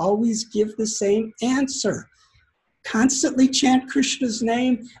Chaitanya would always give the same answer. constantly chant Krishna's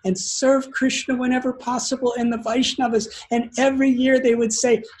name and serve Krishna whenever possible, and the Vaishnavas. And every year they would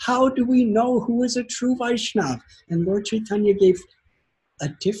say, how do we know who is a true Vaishnava? And Lord Chaitanya gave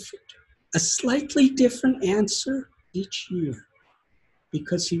a slightly different answer each year,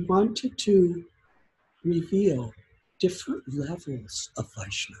 because he wanted to reveal different levels of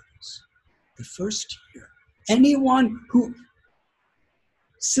Vaishnavas. The first year, anyone who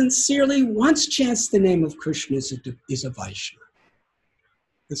sincerely once chants the name of Krishna is a Vaishnava.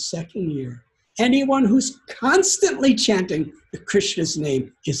 The second year, anyone who's constantly chanting the Krishna's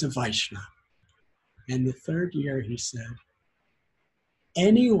name is a Vaishnava. And the third year, he said,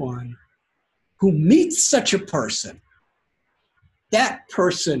 anyone who meets such a person, that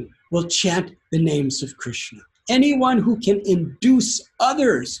person will chant the names of Krishna. Anyone who can induce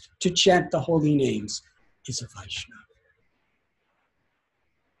others to chant the holy names is a Vaishnava.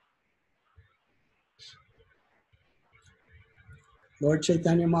 Lord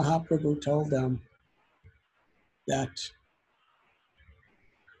Chaitanya Mahaprabhu told them that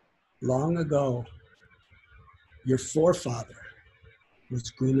long ago, your forefather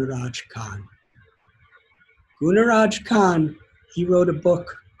was Gunaraj Khan. Gunaraj Khan, he wrote a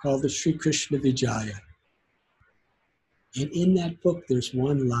book called the Sri Krishna Vijaya. And in that book, there's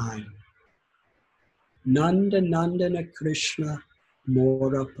one line, Nanda Nandana Krishna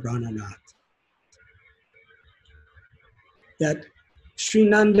Mora Prananath. That Sri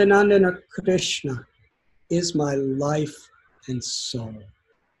Nanda Nandana Krishna is my life and soul.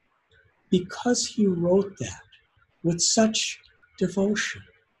 Because he wrote that with such devotion,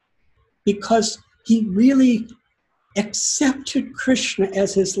 because he really accepted Krishna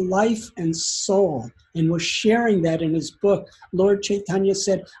as his life and soul and was sharing that in his book, Lord Chaitanya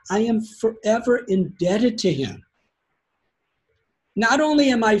said, I am forever indebted to him. Not only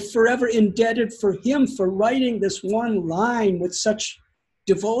am I forever indebted for him for writing this one line with such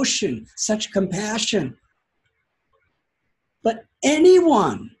devotion, such compassion, but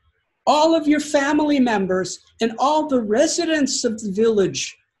anyone, all of your family members and all the residents of the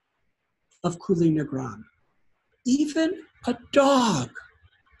village of Kulinagram, even a dog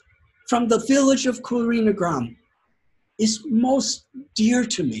from the village of Kulinagram is most dear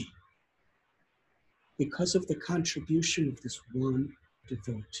to me because of the contribution of this one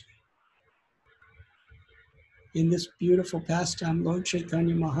devotee. In this beautiful pastime, Lord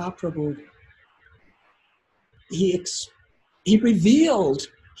Chaitanya Mahaprabhu, he revealed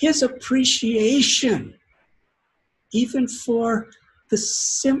his appreciation even for the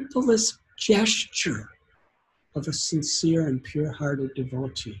simplest gesture of a sincere and pure-hearted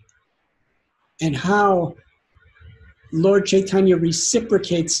devotee. And how Lord Chaitanya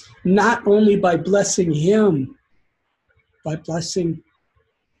reciprocates not only by blessing him, by blessing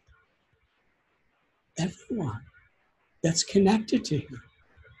everyone that's connected to him.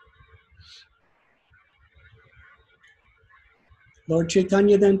 Lord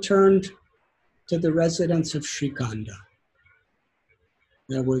Chaitanya then turned to the residents of Shrikanda.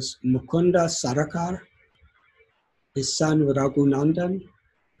 There was Mukunda Sarakar, his son Raghunandan,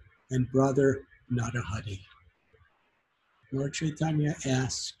 and brother Narahari. Lord Chaitanya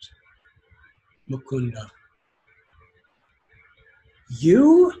asked Mukunda,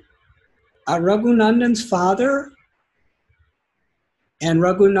 you are Raghunandan's father, and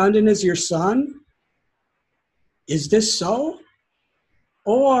Raghunandan is your son? Is this so?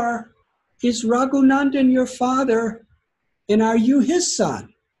 Or is Raghunandan your father, and are you his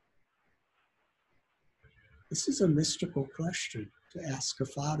son? This is a mystical question to ask a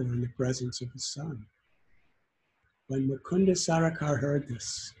father in the presence of his son. When Mukunda Sarakar heard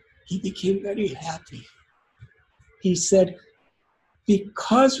this, he became very happy. He said,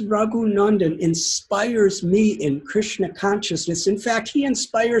 because Raghunandan inspires me in Krishna consciousness, in fact, he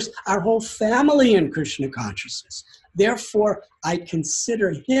inspires our whole family in Krishna consciousness. Therefore, I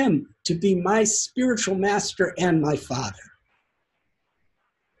consider him to be my spiritual master and my father.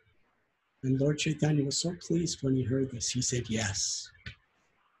 And Lord Chaitanya was so pleased when he heard this. He said, yes.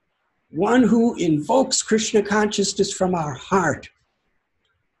 One who invokes Krishna consciousness from our heart,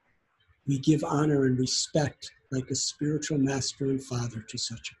 we give honor and respect like a spiritual master and father to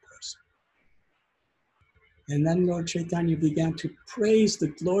such a person. And then Lord Chaitanya began to praise the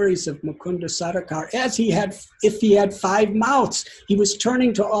glories of Mukunda Sarakar as if he had 5 mouths. He was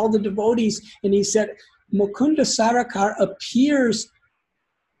turning to all the devotees and he said, Mukunda Sarakar appears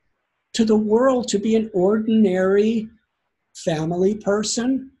to the world to be an ordinary family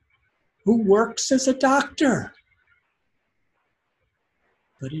person who works as a doctor.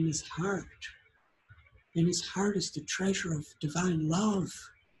 But in his heart is the treasure of divine love,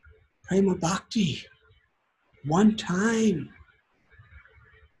 prema bhakti. One time,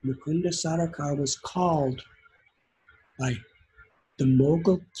 Mukunda Sarakar was called by the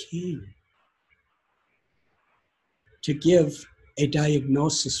Mughal king to give a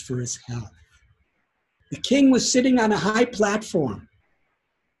diagnosis for his health. The king was sitting on a high platform,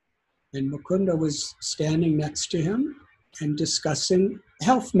 and Mukunda was standing next to him and discussing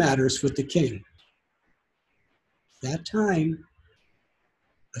health matters with the king. That time,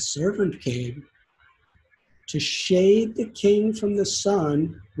 a servant came to shade the king from the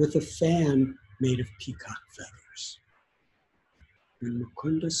sun with a fan made of peacock feathers. When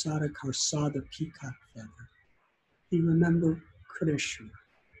Mukunda Sarakar saw the peacock feather, he remembered Krishna.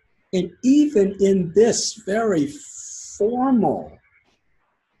 And even in this very formal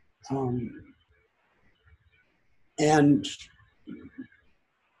and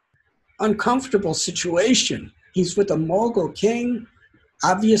uncomfortable situation, he's with a Mughal king,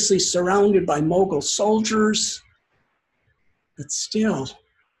 obviously surrounded by Mughal soldiers, but still,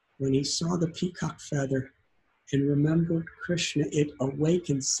 when he saw the peacock feather and remembered Krishna, it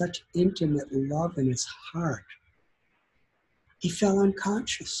awakened such intimate love in his heart. He fell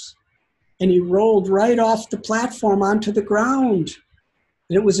unconscious, and he rolled right off the platform onto the ground.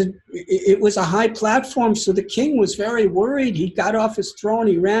 And it was a high platform, so the king was very worried. He got off his throne,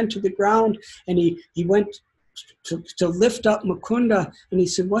 he ran to the ground, and he went to lift up Mukunda, and he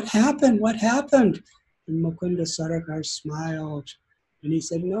said, "What happened? What happened?" And Mukunda Sarakar smiled, and he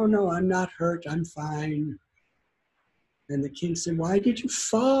said, No, I'm not hurt, I'm fine." And the king said, "Why did you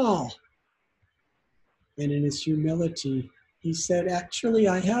fall?" And in his humility, he said, "Actually,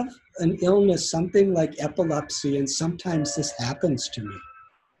 I have an illness, something like epilepsy, and sometimes this happens to me."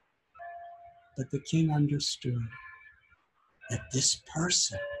 But the king understood that this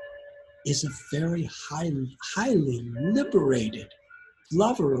person is a very highly liberated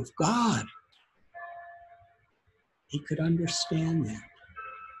lover of God. He could understand that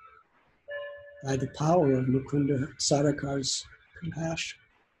by the power of Mukunda Sarakar's compassion.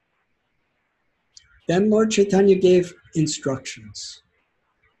 Then Lord Chaitanya gave instructions.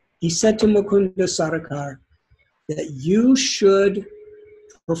 He said to Mukunda Sarakar that you should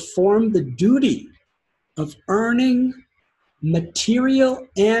perform the duty of earning material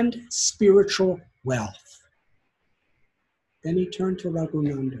and spiritual wealth. Then he turned to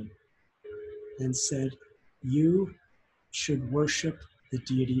Raghunandan and said, you should worship the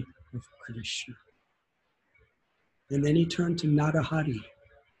deity of Krishna. And then he turned to Narahari,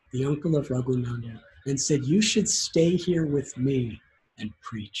 the uncle of Raghunandan, and said, you should stay here with me and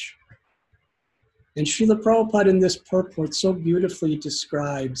preach. And Srila Prabhupada in this purport so beautifully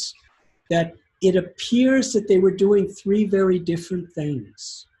describes that it appears that they were doing three very different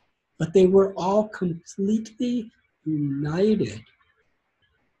things, but they were all completely united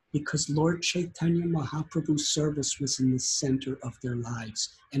because Lord Chaitanya Mahaprabhu's service was in the center of their lives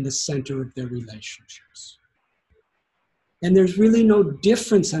and the center of their relationships. And there's really no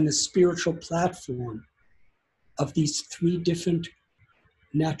difference on the spiritual platform of these three different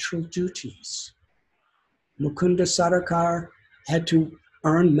natural duties. Mukunda Sarakar had to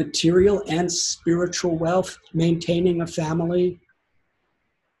earn material and spiritual wealth, maintaining a family.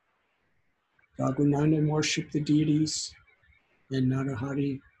 Raghunandan worshipped the deities, and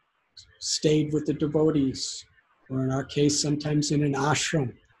Narahari stayed with the devotees, or in our case, sometimes in an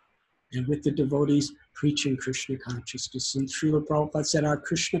ashram, and with the devotees preaching Krishna consciousness. And Srila Prabhupada said our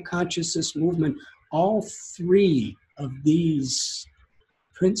Krishna consciousness movement, all three of these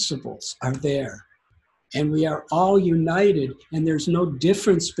principles are there. And we are all united, and there's no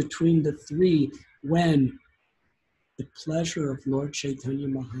difference between the three when the pleasure of Lord Chaitanya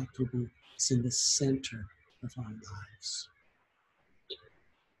Mahaprabhu is in the center of our lives.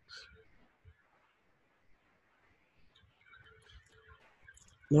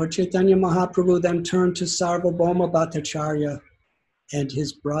 Lord Chaitanya Mahaprabhu then turned to Sarvabhauma Bhattacharya and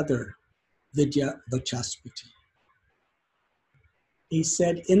his brother, Vidya Vachaspati. He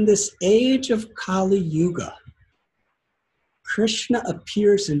said, in this age of Kali Yuga, Krishna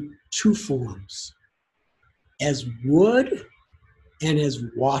appears in two forms, as wood and as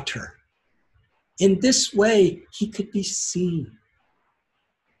water. In this way, he could be seen.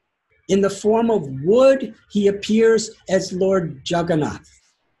 In the form of wood, he appears as Lord Jagannath.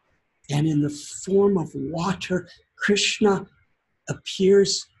 And in the form of water, Krishna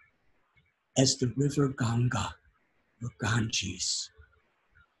appears as the river Ganga, or Ganges.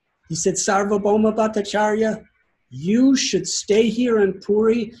 He said, Sarvabhauma Bhattacharya, you should stay here in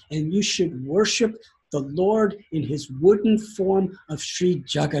Puri and you should worship the Lord in his wooden form of Sri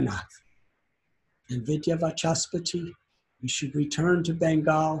Jagannath. And Vidya Vachaspati, you should return to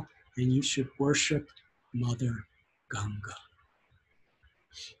Bengal and you should worship Mother Ganga.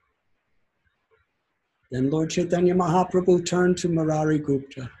 Then Lord Chaitanya Mahaprabhu turned to Murari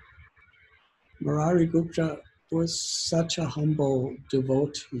Gupta. Murari Gupta was such a humble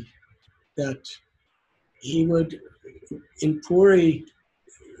devotee that he would, in Puri,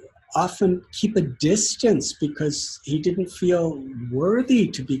 often keep a distance because he didn't feel worthy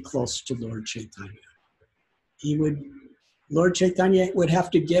to be close to Lord Chaitanya. Lord Chaitanya would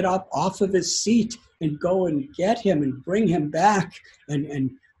have to get up off of his seat and go and get him and bring him back.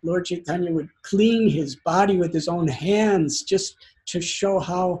 And Lord Chaitanya would clean his body with his own hands just to show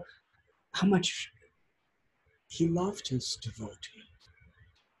how much he loved his devotee.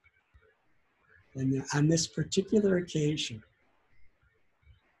 And on this particular occasion,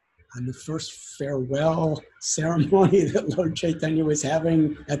 on the first farewell ceremony that Lord Chaitanya was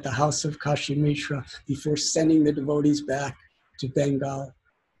having at the house of Kashi Mishra before sending the devotees back to Bengal,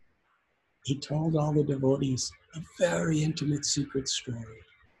 he told all the devotees a very intimate secret story.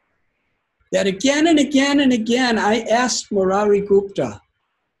 That again and again and again, I asked Murari Gupta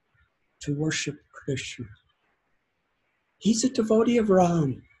to worship Krishna. He's a devotee of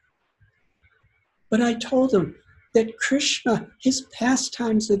Ram. But I told him that Krishna, his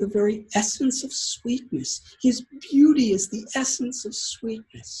pastimes are the very essence of sweetness. His beauty is the essence of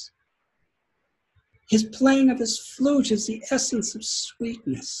sweetness. His playing of his flute is the essence of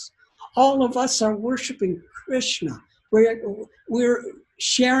sweetness. All of us are worshiping Krishna. We're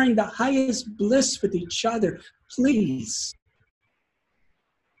sharing the highest bliss with each other. Please,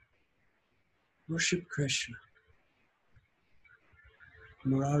 worship Krishna.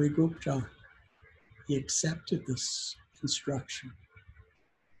 Murari Gupta, he accepted this instruction.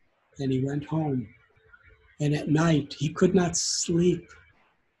 And he went home. And at night, he could not sleep.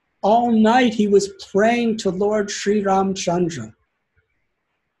 All night, he was praying to Lord Sri Ramchandra.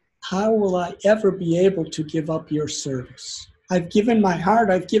 How will I ever be able to give up your service? I've given my heart,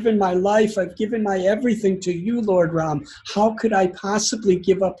 I've given my life, I've given my everything to you, Lord Ram. How could I possibly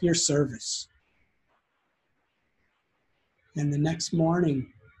give up your service? And the next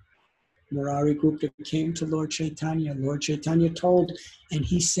morning, Murari Gupta came to Lord Chaitanya. Lord Chaitanya told, and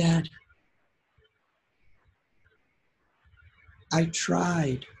he said, I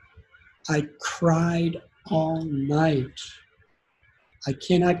tried. I cried all night. I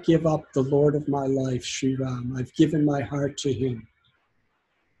cannot give up the Lord of my life, Sri Ram. I've given my heart to him.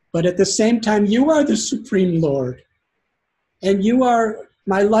 But at the same time, you are the Supreme Lord. And you are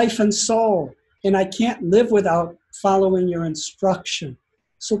my life and soul. And I can't live without following your instruction.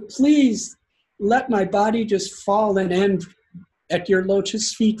 So please let my body just fall and end at your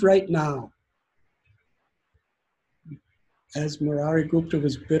lotus feet right now. As Murari Gupta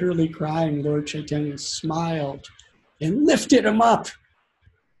was bitterly crying, Lord Chaitanya smiled and lifted him up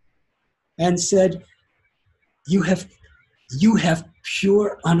and said, you have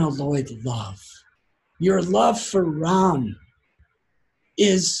pure unalloyed love. Your love for Ram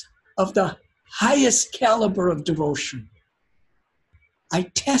is of the highest caliber of devotion. I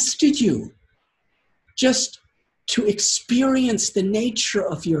tested you just to experience the nature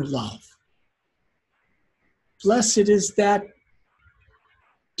of your love. Blessed is that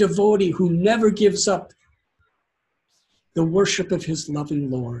devotee who never gives up the worship of his loving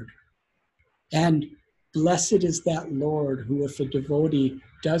Lord. And blessed is that Lord who, if a devotee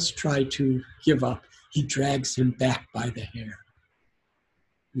does try to give up, he drags him back by the hair.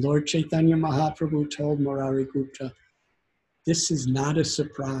 Lord Chaitanya Mahaprabhu told Murari Gupta, this is not a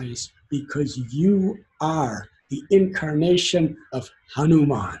surprise because you are the incarnation of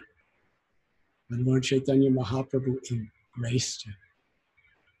Hanuman. And Lord Chaitanya Mahaprabhu embraced him.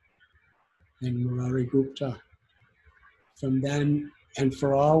 And Murari Gupta, from then and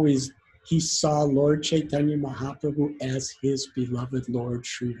for always, he saw Lord Chaitanya Mahaprabhu as his beloved Lord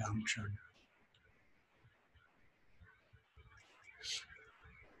Sri Ramchandra.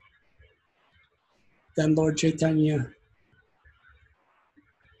 Then Lord Chaitanya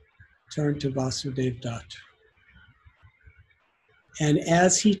turned to Vasudev Dutt. And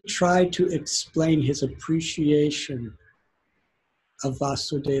as he tried to explain his appreciation of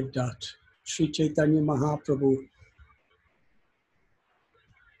Vasudev Dutt, Sri Chaitanya Mahaprabhu,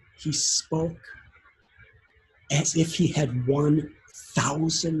 he spoke as if he had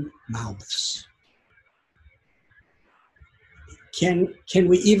 1,000 mouths. Can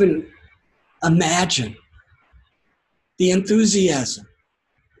we even imagine the enthusiasm,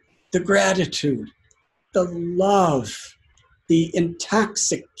 the gratitude, the love, the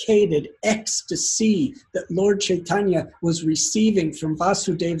intoxicated ecstasy that Lord Chaitanya was receiving from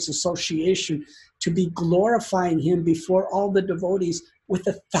Vasudev's association to be glorifying him before all the devotees with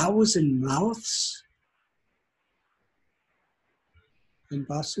 1,000 mouths? And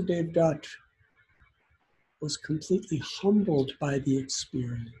Vasudev Dutt was completely humbled by the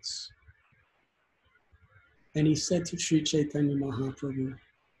experience. And he said to Sri Chaitanya Mahaprabhu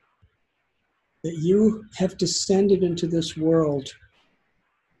that you have descended into this world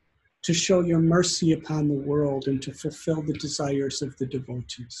to show your mercy upon the world and to fulfill the desires of the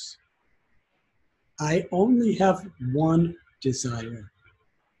devotees. I only have one desire.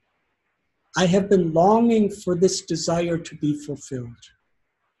 I have been longing for this desire to be fulfilled.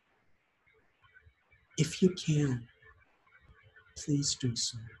 If you can, please do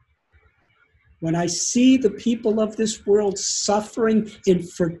so. When I see the people of this world suffering in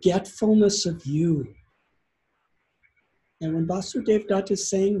forgetfulness of you, and when Vasudev Dutt is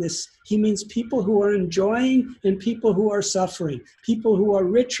saying this, he means people who are enjoying and people who are suffering, people who are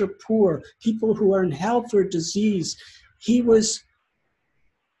rich or poor, people who are in health or disease. He was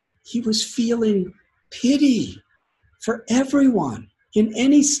feeling pity for everyone in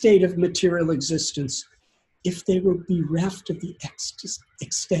any state of material existence if they were bereft of the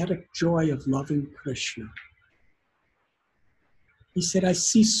ecstatic joy of loving Krishna. He said, I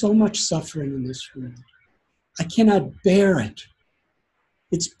see so much suffering in this world. I cannot bear it.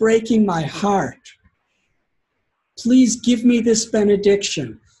 It's breaking my heart. Please give me this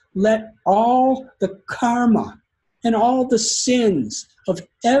benediction. Let all the karma and all the sins of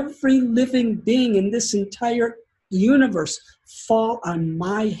every living being in this entire universe fall on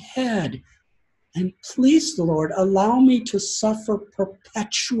my head. And please, the Lord, allow me to suffer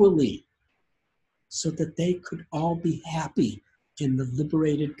perpetually so that they could all be happy in the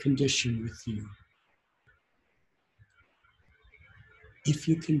liberated condition with you. If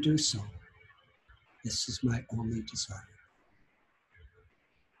you can do so, this is my only desire.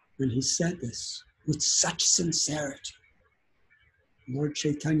 When he said this with such sincerity, Lord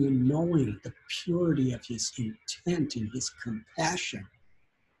Chaitanya, knowing the purity of his intent and his compassion,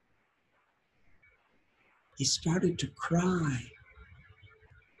 he started to cry.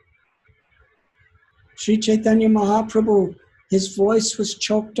 Sri Chaitanya Mahaprabhu, his voice was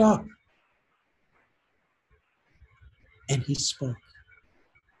choked up. And he spoke.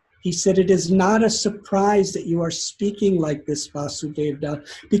 He said, it is not a surprise that you are speaking like this, Vasudev Dutt,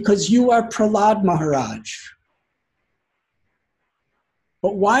 because you are Prahlad Maharaj.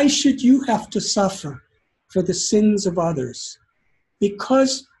 But why should you have to suffer for the sins of others?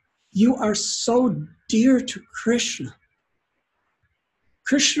 Because you are so dear to Krishna.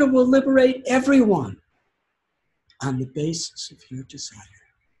 Krishna will liberate everyone on the basis of your desire.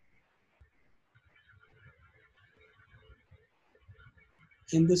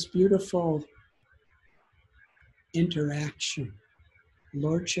 In this beautiful interaction,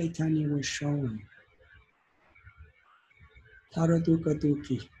 Lord Chaitanya was showing Taraduka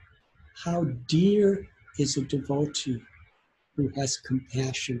Duki, how dear is a devotee who has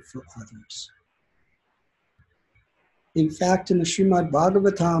compassion for others. In fact, in the Srimad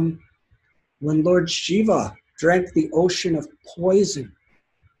Bhagavatam, when Lord Shiva drank the ocean of poison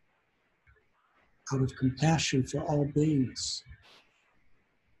out of compassion for all beings,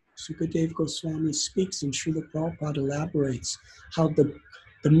 Sukadev Goswami speaks and Srila Prabhupada elaborates how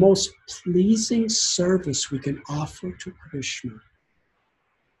the most pleasing service we can offer to Krishna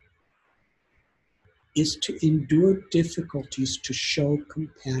is to endure difficulties to show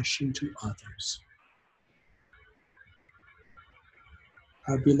compassion to others.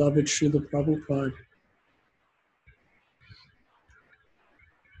 Our beloved Srila Prabhupada,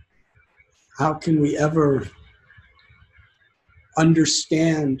 how can we ever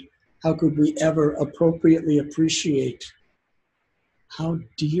understand, how could we ever appropriately appreciate how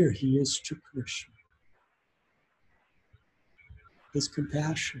dear he is to Krishna? His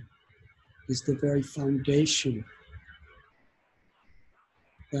compassion is the very foundation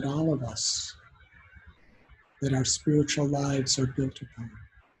that all of us, that our spiritual lives are built upon.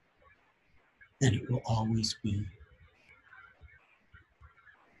 And it will always be.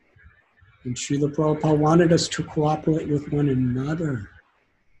 And Srila Prabhupada wanted us to cooperate with one another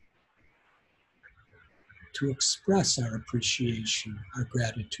to express our appreciation, our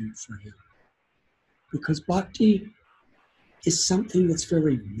gratitude for him. Because bhakti is something that's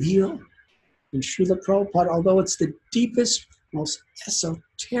very real. And Srila Prabhupada, although it's the deepest, most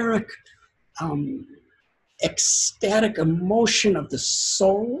esoteric, ecstatic emotion of the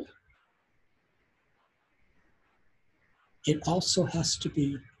soul, it also has to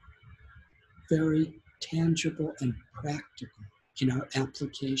be very tangible and practical in our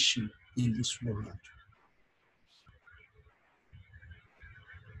application in this world.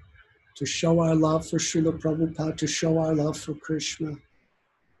 To show our love for Srila Prabhupada, to show our love for Krishna,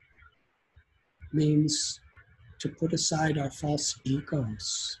 means to put aside our false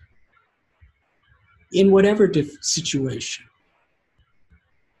egos in whatever situation.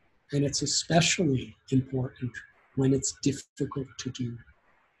 And it's especially important when it's difficult to do.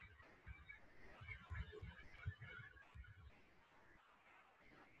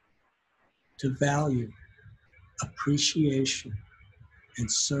 To value appreciation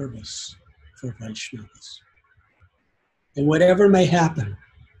and service for Vaishnavas. And whatever may happen,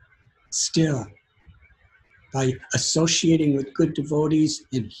 still, by associating with good devotees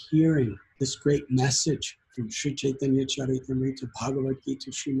and hearing this great message from Sri Chaitanya Charitamrita, Bhagavad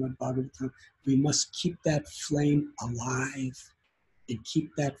Gita, Srimad Bhagavatam, we must keep that flame alive and keep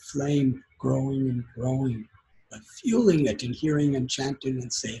that flame growing and growing by fueling it and hearing and chanting and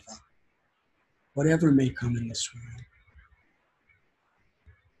seva, whatever may come in this world.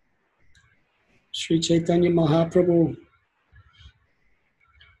 Sri Chaitanya Mahaprabhu,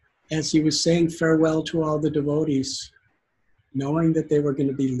 as he was saying farewell to all the devotees, knowing that they were going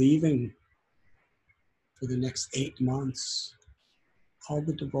to be leaving for the next 8 months, all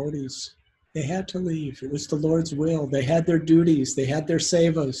the devotees, they had to leave. It was the Lord's will. They had their duties. They had their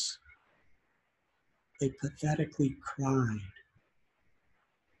sevas. They pathetically cried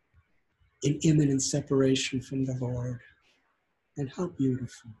in imminent separation from the Lord. And how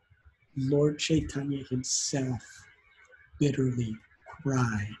beautiful. Lord Chaitanya himself bitterly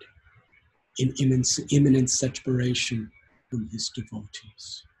cried in imminent separation from his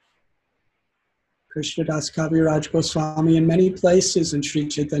devotees. Krishnadas Kaviraj Goswami in many places in Sri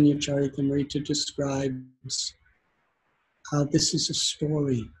Chaitanya Charitamrita describes how this is a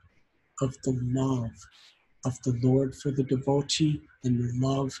story of the love of the Lord for the devotee and the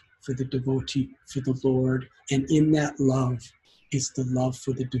love for the devotee for the Lord. And in that love is the love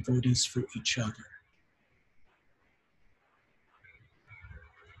for the devotees for each other.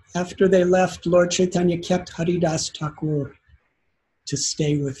 After they left, Lord Chaitanya kept Haridas Thakur to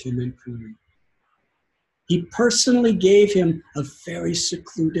stay with him in Puri. He personally gave him a very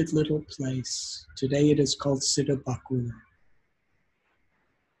secluded little place. Today it is called Siddha Bakula.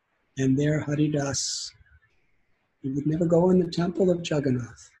 And there Haridas, he would never go in the temple of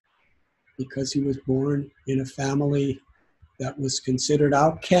Jagannath because he was born in a family that was considered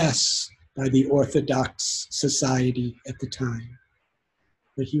outcasts by the Orthodox society at the time.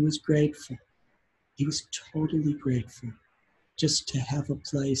 But he was grateful. He was totally grateful just to have a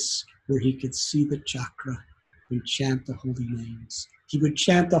place where he could see the chakra and chant the holy names. He would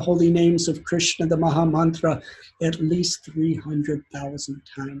chant the holy names of Krishna, the Maha Mantra, at least 300,000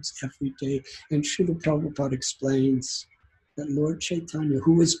 times every day. And Srila Prabhupada explains that Lord Chaitanya,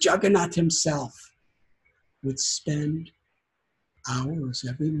 who was Jagannath himself, would spend hours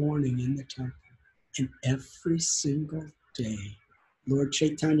every morning in the temple. And every single day, Lord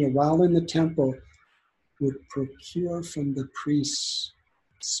Chaitanya, while in the temple, would procure from the priests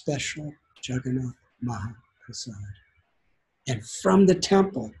special Jagannath Mahaprasad. And from the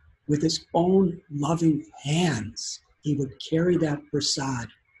temple, with his own loving hands, he would carry that prasad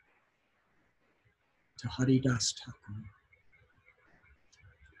to Haridas Thakur.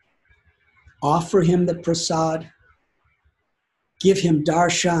 Offer him the prasad, give him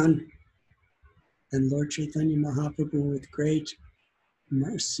darshan, and Lord Chaitanya Mahaprabhu, with great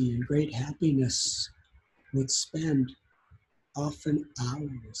mercy and great happiness, would spend often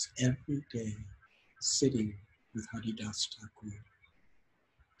hours every day sitting with Haridas Thakur,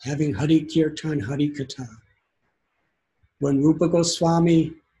 having Hari Kirtan, Hari Katha. When Rupa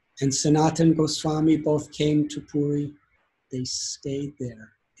Goswami and Sanatan Goswami both came to Puri, they stayed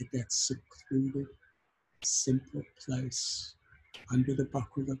there at that secluded, simple place under the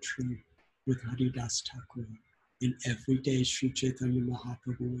Bakula tree with Haridas Thakur. And every day Sri Chaitanya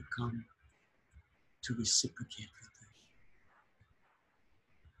Mahaprabhu would come to reciprocate with them.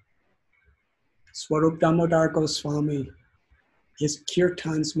 Swarup Damodar Goswami, his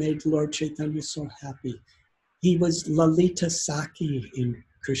kirtans made Lord Chaitanya so happy. He was Lalita Saki in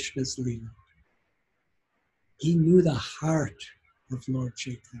Krishna's Leela. He knew the heart of Lord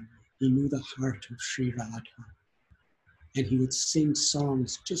Chaitanya. He knew the heart of Sri Radha. And he would sing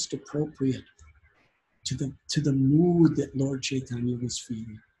songs just appropriate to the mood that Lord Chaitanya was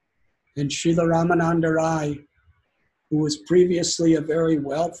feeling. And Srila Ramananda Rai, who was previously a very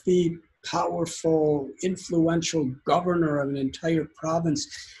wealthy, powerful, influential governor of an entire province,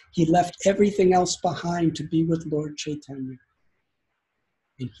 he left everything else behind to be with Lord Chaitanya.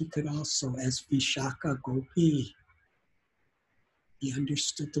 And he could also, as Vishaka Gopi, he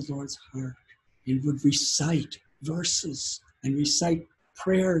understood the Lord's heart and would recite verses and recite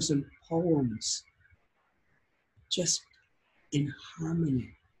prayers and poems just in harmony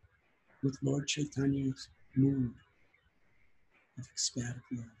with Lord Chaitanya's mood of ecstatic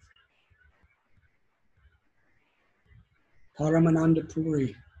love. Paramananda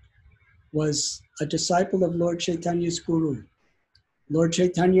Puri was a disciple of Lord Chaitanya's guru. Lord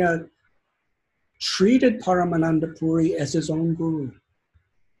Chaitanya treated Paramananda Puri as his own guru,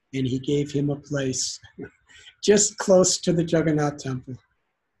 and he gave him a place just close to the Jagannath temple.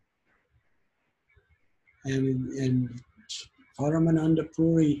 And Paramananda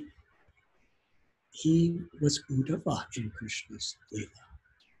Puri, he was Uddhava in Krishna's Leela.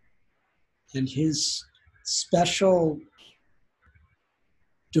 And his special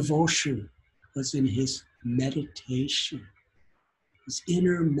devotion was in his meditation, his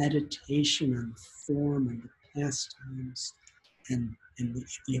inner meditation on the form and the pastimes and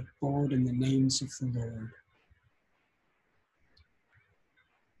the abode and the names of the Lord.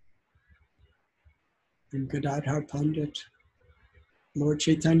 And Gadadhar Pandit, Lord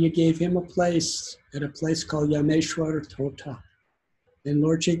Chaitanya gave him a place at a place called Yameshwar Tota. And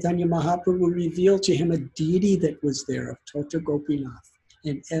Lord Chaitanya Mahaprabhu revealed to him a deity that was there of Tota Gopinath.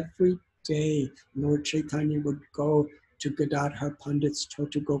 And every day, Lord Chaitanya would go to Gadadhar Pandit's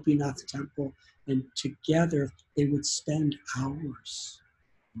Tota Gopinath temple, and together they would spend hours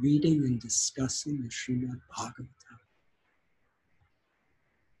reading and discussing the Srimad Bhagavatam.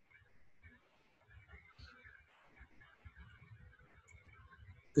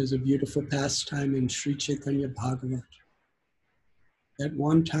 There's a beautiful pastime in Sri Chaitanya Bhagavat. At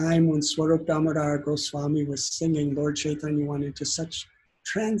one time when Swarup Damodar Goswami was singing, Lord Chaitanya went into such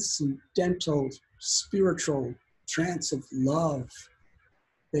transcendental, spiritual trance of love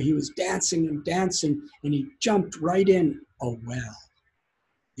that he was dancing and dancing, and he jumped right in a well.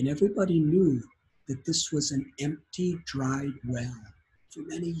 And everybody knew that this was an empty, dried well for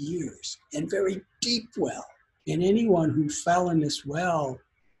many years, and very deep well. And anyone who fell in this well,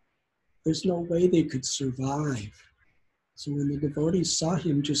 there's no way they could survive. So when the devotees saw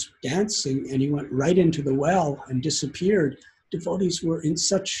him just dancing and he went right into the well and disappeared, devotees were in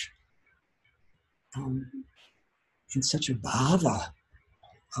such a bhava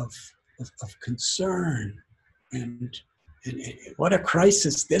of concern and what a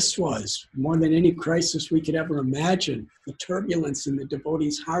crisis this was, more than any crisis we could ever imagine. The turbulence in the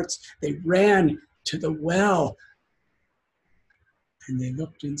devotees' hearts. They ran to the well and they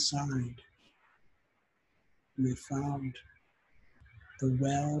looked inside and they found the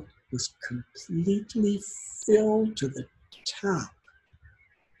well was completely filled to the top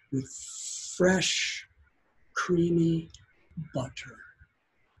with fresh, creamy butter.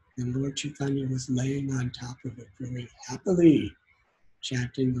 And Lord Chaitanya was laying on top of it very happily,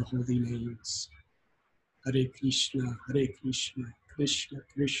 chanting the holy names. Hare Krishna, Krishna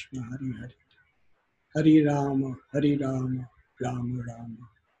Krishna, Hare Hare. Hare Rama, Rama Rama,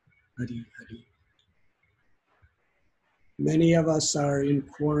 Hare Hare. Many of us are in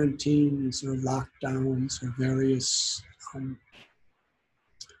quarantines or lockdowns or various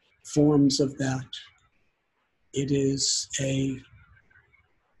forms of that. It is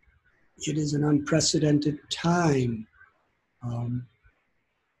an unprecedented time.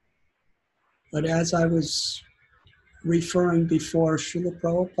 But as I was referring before, Srila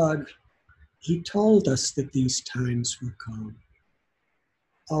Prabhupada, he told us that these times will come.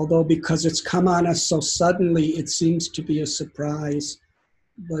 Although because it's come on us so suddenly, it seems to be a surprise.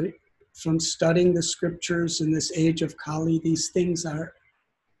 But from studying the scriptures in this age of Kali, these things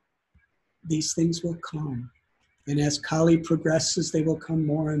will come. And as Kali progresses, they will come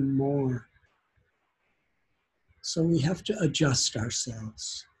more and more. So we have to adjust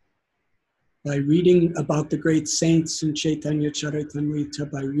ourselves. By reading about the great saints in Chaitanya Charitamrita,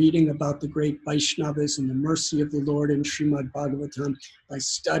 by reading about the great Vaishnavas and the mercy of the Lord in Srimad Bhagavatam, by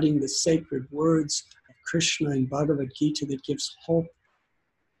studying the sacred words of Krishna in Bhagavad Gita that gives hope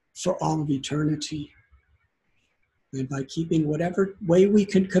for all of eternity, and by keeping whatever way we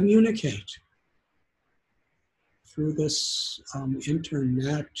can communicate through this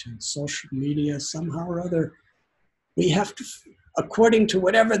internet and social media, somehow or other, we have to, according to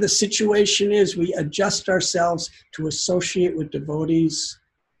whatever the situation is, we adjust ourselves to associate with devotees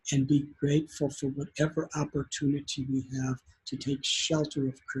and be grateful for whatever opportunity we have to take shelter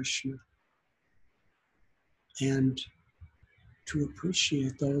of Krishna and to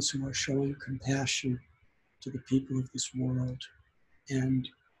appreciate those who are showing compassion to the people of this world, and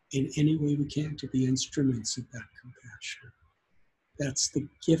in any way we can to be instruments of that compassion. That's the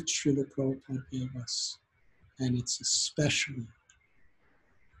gift Srila Prabhupada gave us, and it's especially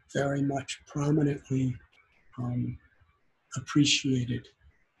very much prominently appreciated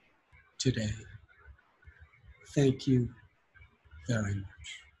today. Thank you very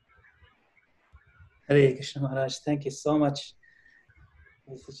much. Hare Krishna Maharaj, thank you so much.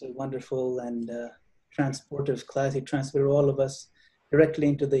 It was such a wonderful and transportive class. He transported all of us directly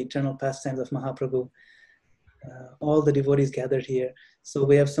into the eternal pastimes of Mahaprabhu. All the devotees gathered here. So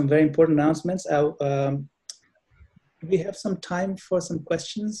we have some very important announcements. Do we have some time for some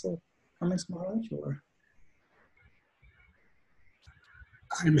questions or comments, Maharaj? Or?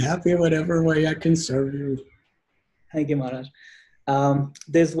 I'm happy whatever way I can serve you. Thank you, Maharaj.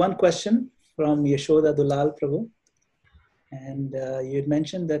 There's one question from Yashoda Dulal Prabhu. And you had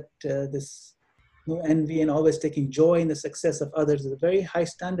mentioned that this no envy and always taking joy in the success of others is a very high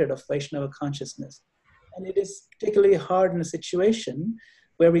standard of Vaishnava consciousness. And it is particularly hard in a situation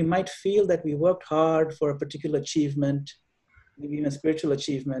where we might feel that we worked hard for a particular achievement, maybe even a spiritual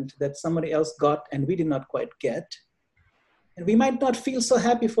achievement that somebody else got and we did not quite get. And we might not feel so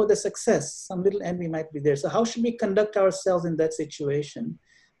happy for the success. Some little envy might be there. So how should we conduct ourselves in that situation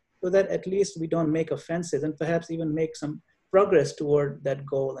so that at least we don't make offenses and perhaps even make some progress toward that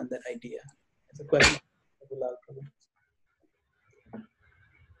goal and that idea? It's a question.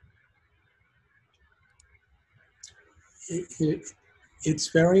 It's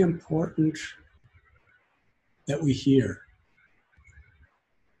very important that we hear.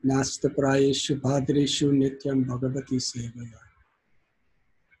 Nasta prayeshu bhadreshu nityam bhagavati sevaya.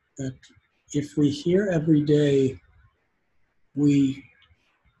 That if we hear every day, we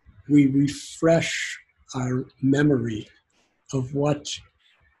refresh our memory of what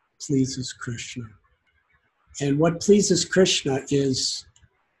pleases Krishna. And what pleases Krishna is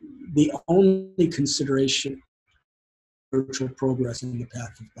the only consideration for spiritual progress in the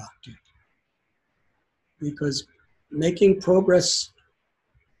path of bhakti. Because making progress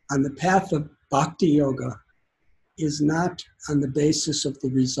on the path of bhakti yoga is not on the basis of the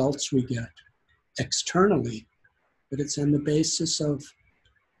results we get externally, but it's on the basis of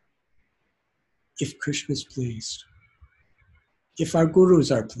if Krishna is pleased, if our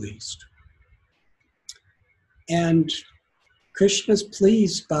gurus are pleased. And Krishna is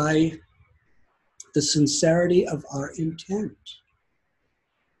pleased by the sincerity of our intent.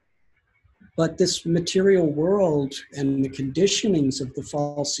 But this material world and the conditionings of the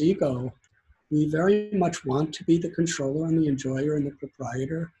false ego, we very much want to be the controller and the enjoyer and the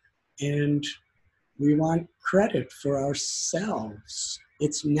proprietor, and we want credit for ourselves.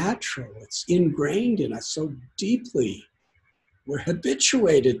 It's natural, it's ingrained in us so deeply. We're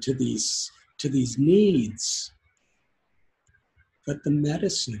habituated to these needs. But the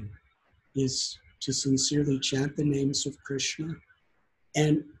medicine is to sincerely chant the names of Krishna.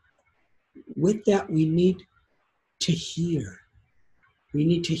 And with that, we need to hear. We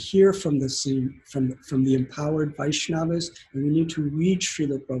need to hear from the empowered Vaishnavas, and we need to read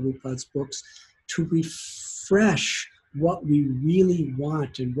Srila Prabhupada's books to refresh what we really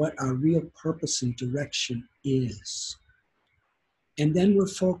want and what our real purpose and direction is. And then we're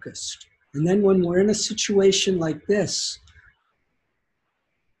focused. And then when we're in a situation like this,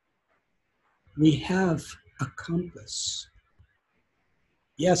 we have a compass.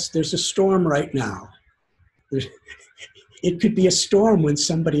 Yes, there's a storm right now. It could be a storm when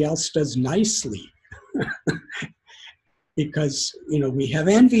somebody else does nicely. Because, we have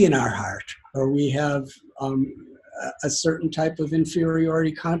envy in our heart, or we have a certain type of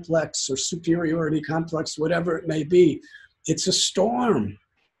inferiority complex or superiority complex, whatever it may be. It's a storm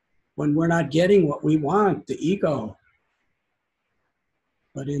when we're not getting what we want, the ego.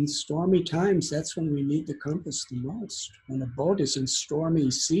 But in stormy times, that's when we need the compass the most. When a boat is in stormy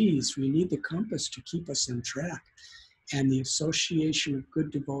seas, we need the compass to keep us on track. And the association of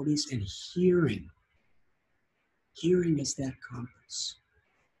good devotees and hearing. Hearing is that compass.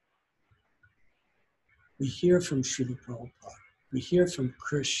 We hear from Srila Prabhupada. We hear from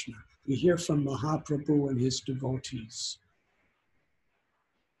Krishna. We hear from Mahaprabhu and his devotees.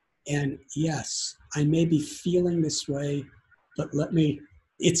 And yes, I may be feeling this way, but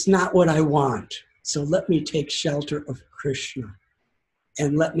it's not what I want. So let me take shelter of Krishna.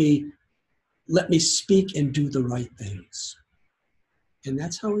 And let me speak and do the right things. And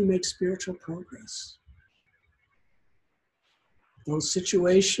that's how we make spiritual progress. Those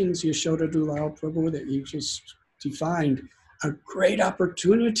situations, Yashoda Dulal Prabhu, that you just defined, are great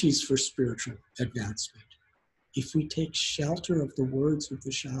opportunities for spiritual advancement. If we take shelter of the words of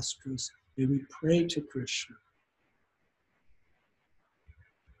the Shastras and we pray to Krishna.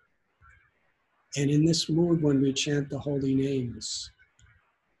 And in this mood, when we chant the holy names,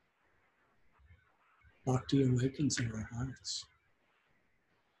 bhakti awakens in our hearts.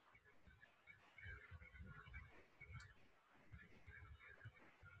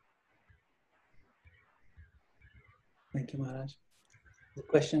 Thank you, Maharaj. The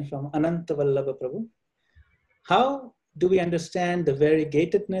question from Ananta Vallabha Prabhu. How do we understand the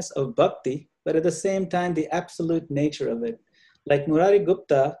variegatedness of bhakti, but at the same time the absolute nature of it? Like Murari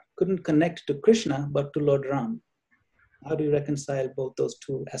Gupta couldn't connect to Krishna, but to Lord Ram. How do you reconcile both those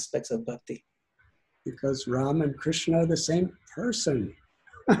two aspects of bhakti? Because Ram and Krishna are the same person.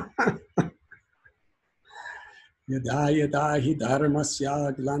 Yada yada hi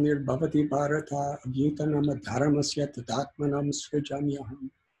dharmasya glanir bhavati bharata abhyutanam dharmasya tadatmanam srijamyaham.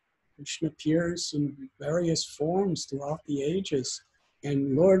 Krishna appears in various forms throughout the ages.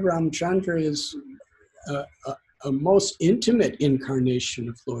 And Lord Ramchandra is a most intimate incarnation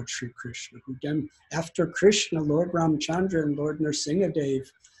of Lord Sri Krishna. After Krishna, Lord Ramchandra and Lord Nrsingadev,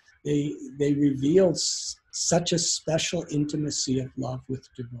 they revealed such a special intimacy of love with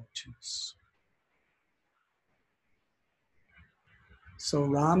devotees. So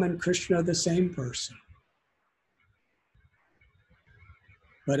Ram and Krishna are the same person.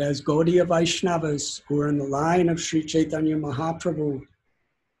 But as Gaudiya Vaishnavas, who are in the line of Sri Chaitanya Mahaprabhu,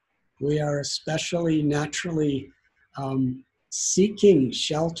 we are especially naturally seeking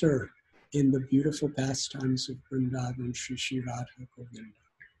shelter in the beautiful pastimes of Vrindavan, Sri Sri Radha Govinda.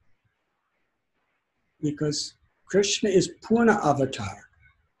 Because Krishna is Purna Avatar.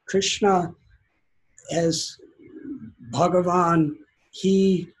 Krishna, as Bhagavan,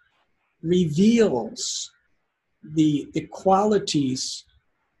 he reveals the qualities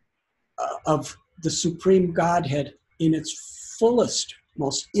of the Supreme Godhead in its fullest,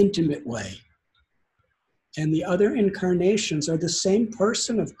 most intimate way. And the other incarnations are the same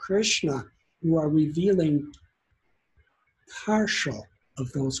person of Krishna who are revealing partial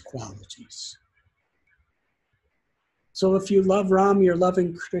of those qualities. So if you love Ram, you're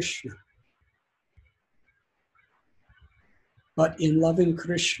loving Krishna. But in loving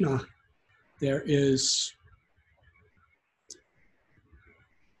Krishna, there is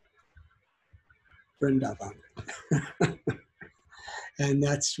Vrindavan. And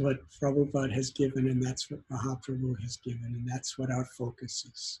that's what Prabhupada has given, and that's what Mahaprabhu has given, and that's what our focus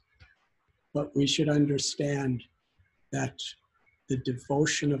is. But we should understand that the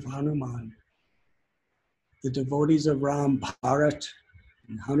devotion of Hanuman, the devotees of Ram, Bharat,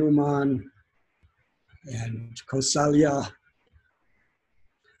 and Hanuman, and Kausalya,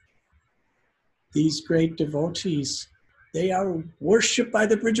 these great devotees, they are worshipped by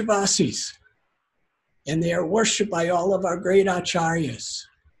the Brijavasis. And they are worshipped by all of our great acharyas.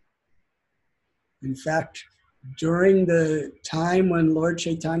 In fact, during the time when Lord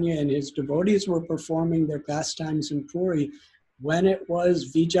Chaitanya and his devotees were performing their pastimes in Puri, when it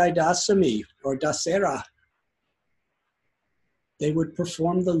was Vijay Dasami or Dasera, they would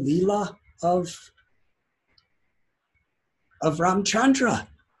perform the Leela of Ramchandra.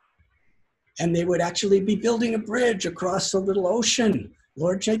 And they would actually be building a bridge across the little ocean.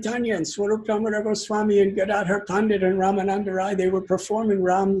 Lord Chaitanya and Swarup Damodar Goswami and Gadadhar Pandit and Ramananda Rai, they were performing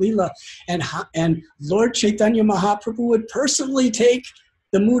Ram Leela. And Lord Chaitanya Mahaprabhu would personally take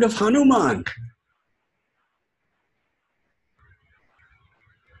the mood of Hanuman.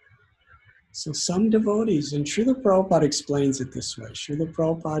 So some devotees, and Srila Prabhupada explains it this way. Srila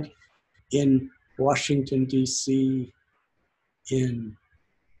Prabhupada in Washington, D.C., in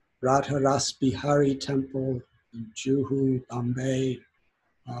Radha Ras Bihari Temple, in Juhu, Bombay,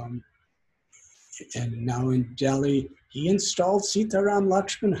 and now in Delhi, he installed Sitaram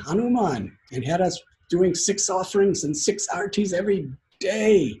Lakshman Hanuman and had us doing 6 offerings and 6 artis every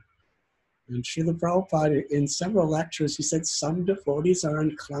day. And Srila Prabhupada, in several lectures, he said some devotees are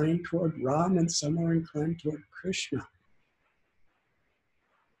inclined toward Ram and some are inclined toward Krishna.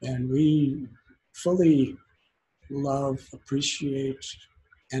 And we fully love, appreciate,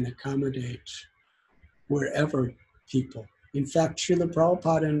 and accommodate wherever people. In fact, Srila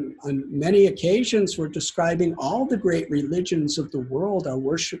Prabhupada on many occasions were describing all the great religions of the world are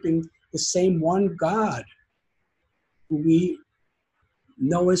worshiping the same one God, who we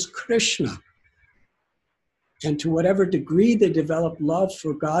know as Krishna. And to whatever degree they develop love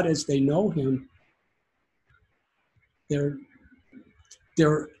for God as they know him, they're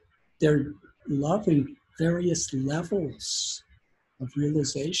loving various levels of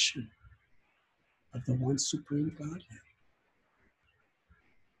realization of the one supreme Godhead.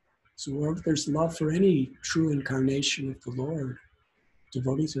 So wherever there's love for any true incarnation of the Lord,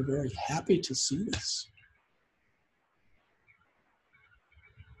 devotees are very happy to see this.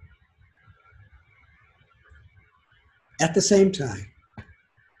 At the same time,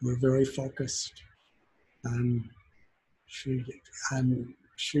 we're very focused on Sri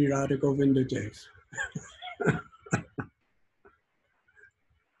Radha Govinda Dev.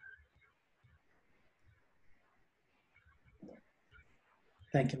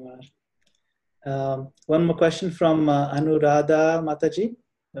 Thank you, Maharaj. One more question from Anuradha Mataji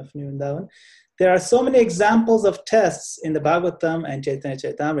of New Vrindavan. There are so many examples of tests in the Bhagavatam and Chaitanya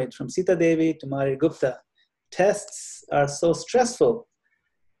Charitamrita, from Sita Devi to Mari Gupta. Tests are so stressful,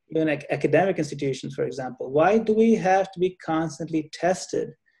 even academic institutions, for example. Why do we have to be constantly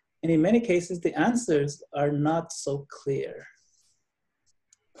tested? And in many cases, the answers are not so clear.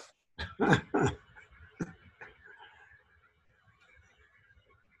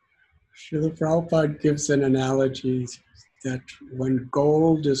 Srila Prabhupada gives an analogy that when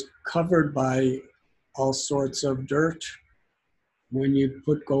gold is covered by all sorts of dirt, when you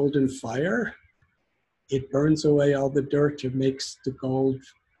put gold in fire, it burns away all the dirt and makes the gold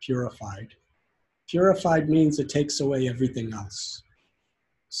purified. Purified means it takes away everything else.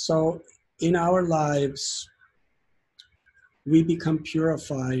 So in our lives, we become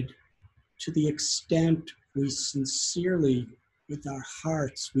purified to the extent we sincerely, with our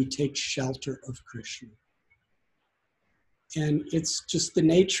hearts, we take shelter of Krishna. And it's just the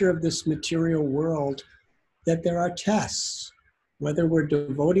nature of this material world that there are tests. Whether we're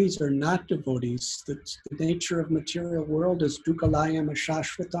devotees or not devotees, the nature of material world is dukkhalayam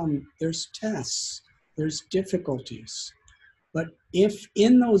ashashvatam. There's tests, there's difficulties. But if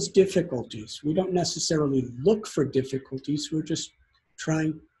in those difficulties, we don't necessarily look for difficulties, we're just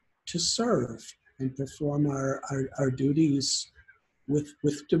trying to serve and perform our duties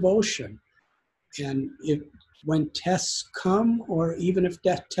with devotion. And when tests come, or even if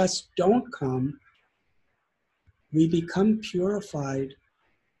tests don't come, we become purified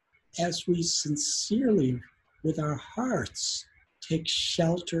as we sincerely, with our hearts, take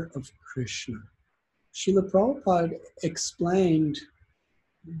shelter of Krishna. Srila Prabhupada explained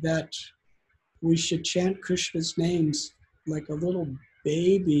that we should chant Krishna's names like a little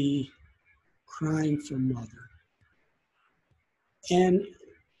baby crying for mother. And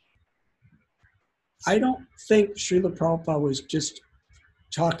I don't think Srila Prabhupada was just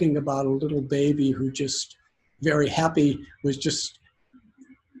talking about a little baby who just very happy, was just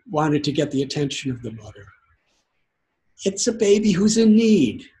wanted to get the attention of the mother. It's a baby who's in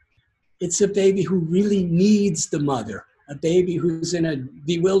need. It's a baby who really needs the mother, a baby who's in a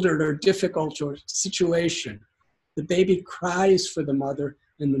bewildered or difficult or situation. The baby cries for the mother,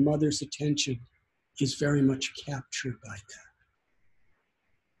 and the mother's attention is very much captured by that.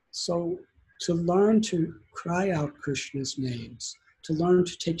 So to learn to cry out Krishna's names, to learn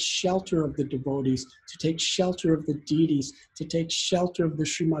to take shelter of the devotees, to take shelter of the deities, to take shelter of the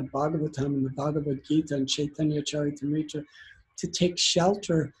Srimad Bhagavatam and the Bhagavad Gita and Chaitanya Charitamrita, to take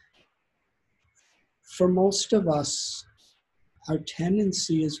shelter. For most of us, our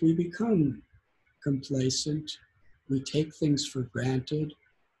tendency is we become complacent. We take things for granted.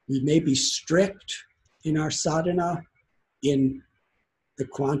 We may be strict in our sadhana, in the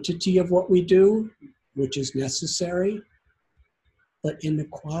quantity of what we do, which is necessary, but in the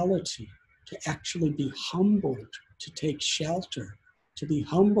quality, to actually be humbled, to take shelter, to be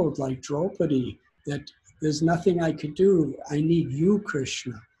humbled like Draupadi, that there's nothing I could do. I need you,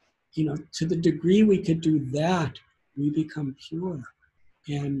 Krishna. You know, to the degree we could do that, we become pure.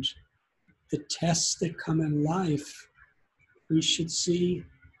 And the tests that come in life, we should see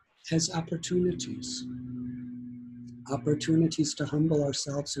as opportunities. Opportunities to humble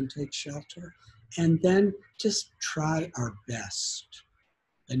ourselves and take shelter, and then just try our best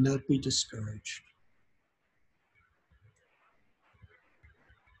and not be discouraged.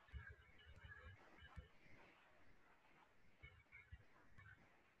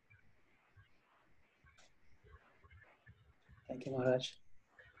 Thank you, Maharaj.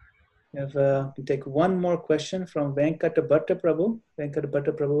 We take one more question from Venkata Bhatta Prabhu. Venkata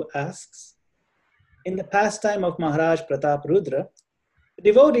Bhatta Prabhu asks, in the pastime of Maharaj Pratap Rudra, the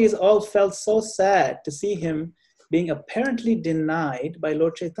devotees all felt so sad to see him being apparently denied by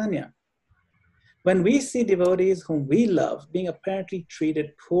Lord Chaitanya. When we see devotees whom we love being apparently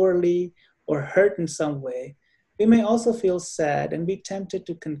treated poorly or hurt in some way, we may also feel sad and be tempted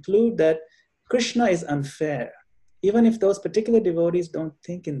to conclude that Krishna is unfair, even if those particular devotees don't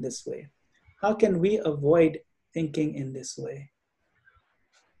think in this way. How can we avoid thinking in this way?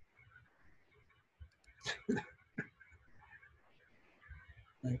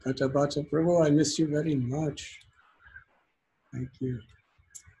 Venkata Bhatta Prabhu, I miss you very much. Thank you.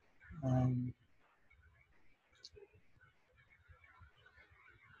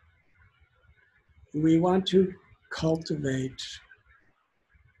 We want to cultivate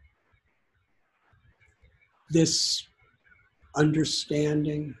this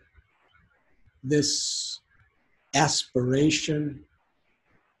understanding, this aspiration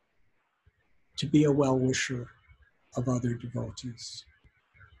to be a well-wisher of other devotees.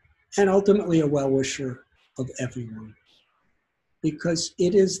 and ultimately a well-wisher of everyone. Because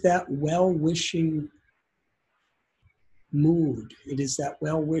it is that well-wishing mood, it is that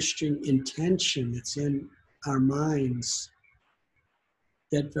well-wishing intention that's in our minds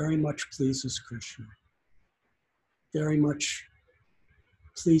that very much pleases Krishna, very much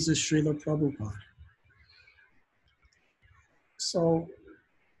pleases Srila Prabhupada. So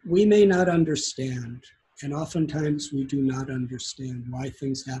we may not understand, and oftentimes we do not understand why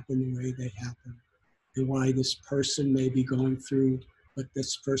things happen the way they happen, and why this person may be going through what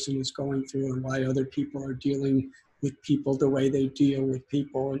this person is going through, and why other people are dealing with people the way they deal with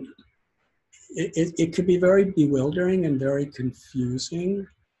people. And it could be very bewildering and very confusing.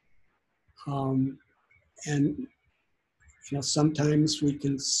 And sometimes we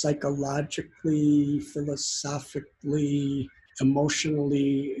can psychologically, philosophically,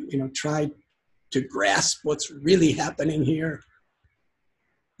 emotionally, try to grasp what's really happening here.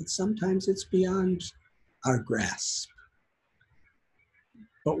 But sometimes it's beyond our grasp.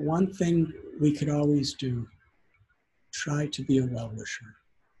 But one thing we could always do, try to be a well-wisher.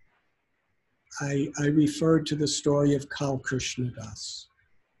 I referred to the story of Kal Krishna Das.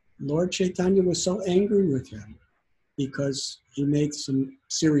 Lord Chaitanya was so angry with him because he made some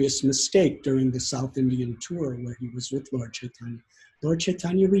serious mistake during the South Indian tour where he was with Lord Chaitanya. Lord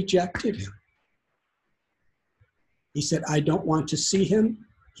Chaitanya rejected him. He said, I don't want to see him.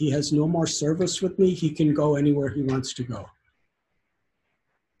 He has no more service with me. He can go anywhere he wants to go.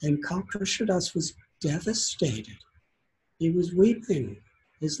 And Kal Krishna Das was devastated. He was weeping.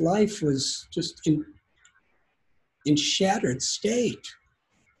 His life was just in shattered state.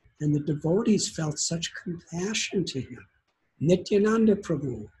 And the devotees felt such compassion to him. Nityananda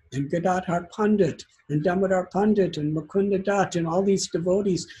Prabhu and Gadadhar Pandit and Damodar Pandit and Mukunda Dat and all these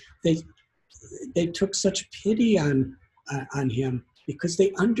devotees, they took such pity on him because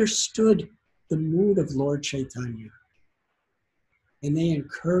they understood the mood of Lord Chaitanya. And they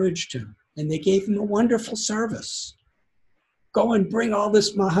encouraged him and they gave him a wonderful service. Go and bring all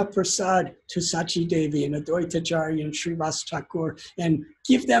this Mahaprasad to Sachi Devi and Advaitacharya and Srivas Thakur and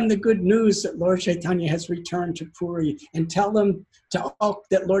give them the good news that Lord Chaitanya has returned to Puri and tell them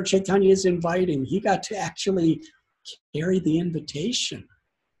that Lord Chaitanya is inviting. He got to actually carry the invitation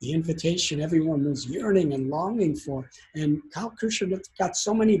everyone was yearning and longing for. And Kal Krishna got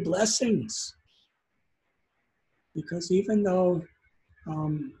so many blessings because even though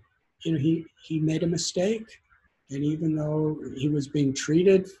he made a mistake, and even though he was being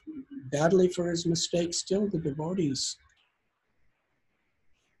treated badly for his mistake, still the devotees,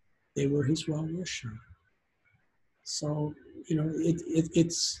 they were his well-wisher. So,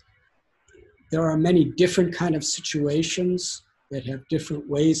 there are many different kind of situations that have different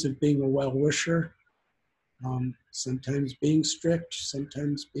ways of being a well-wisher. Sometimes being strict,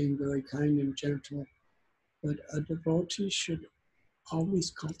 sometimes being very kind and gentle. But a devotee should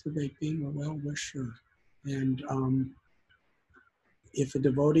always cultivate being a well-wisher. And if a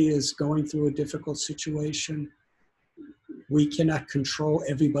devotee is going through a difficult situation, we cannot control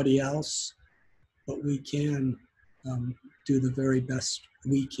everybody else, but we can do the very best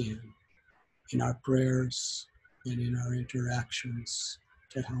we can in our prayers and in our interactions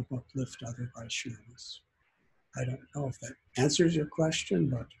to help uplift other Vaishnavas. I don't know if that answers your question,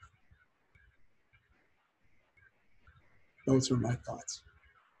 but those are my thoughts.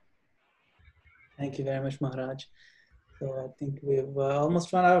 Thank you very much, Maharaj. So I think we've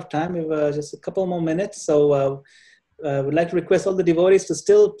almost run out of time. We've just a couple more minutes. So we'd like to request all the devotees to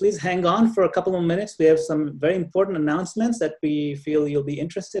still please hang on for a couple more minutes. We have some very important announcements that we feel you'll be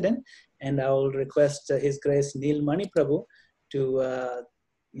interested in. And I will request His Grace Neel Mani Prabhu to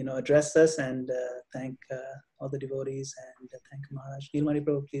address us and thank all the devotees and thank Maharaj. Neel Mani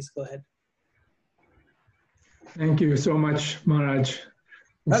Prabhu, please go ahead. Thank you so much, Maharaj.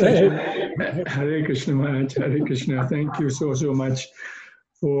 Hare Krishna, Maharaj. Hare Krishna. Thank you so much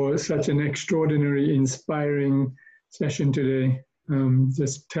for such an extraordinary, inspiring session today.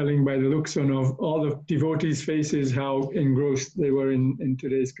 Just telling by the looks of all the devotees' faces how engrossed they were in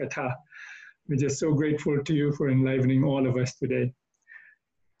today's katha. We're just so grateful to you for enlivening all of us today.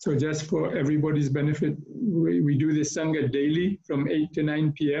 So just for everybody's benefit, we do this Sangha daily from 8 to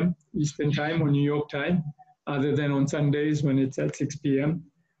 9 p.m. Eastern Time or New York time, other than on Sundays when it's at 6 p.m.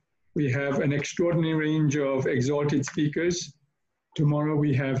 We have an extraordinary range of exalted speakers. Tomorrow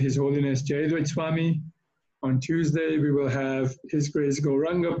we have His Holiness Jayadvaita Swami. On Tuesday we will have His Grace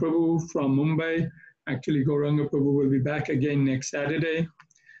Gauranga Prabhu from Mumbai. Actually, Gauranga Prabhu will be back again next Saturday.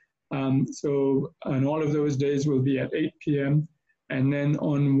 So on all of those days will be at 8 p.m. And then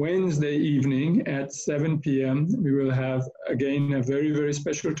on Wednesday evening at 7 p.m., we will have again a very, very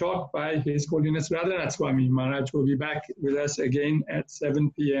special talk by His Holiness Radhanath Swami. Maharaj will be back with us again at 7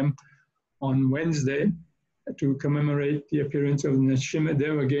 p.m. on Wednesday to commemorate the appearance of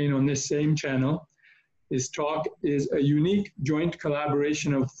Nrsimhadev again on this same channel. His talk is a unique joint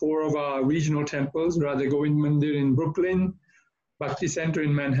collaboration of 4 of our regional temples, Radha Govind Mandir in Brooklyn, Bhakti Center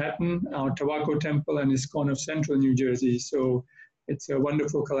in Manhattan, our Tawako Temple, and ISKCON of Central New Jersey. So it's a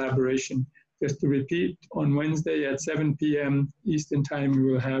wonderful collaboration. Just to repeat, on Wednesday at 7 p.m. Eastern Time, we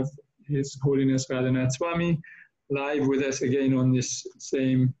will have His Holiness Radhanath Swami live with us again on this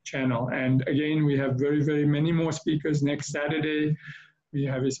same channel. And again, we have very, very many more speakers. Next Saturday, we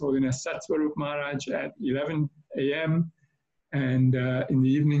have His Holiness Satswarup Maharaj at 11 a.m. And in the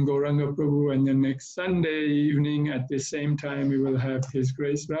evening, Gauranga Prabhu. And then next Sunday evening at the same time, we will have His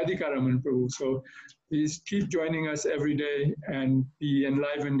Grace Radhika Raman Prabhu. So please keep joining us every day and be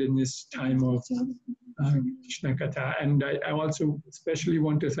enlivened in this time of Krishna Katha. And I also especially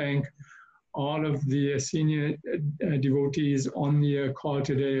want to thank all of the senior devotees on the call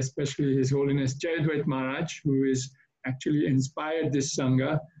today, especially His Holiness Jayadvait Maharaj, who is actually inspired this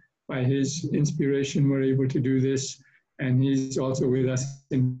Sangha. By his inspiration, we're able to do this. And he's also with us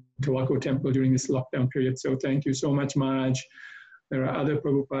in Tawako Temple during this lockdown period. So thank you so much, Maharaj. There are other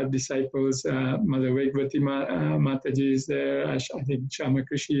Prabhupada disciples. Mother Vegvati Mataji is there. I think Shama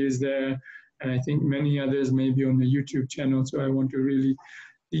Krishi is there. And I think many others may be on the YouTube channel. So I want to really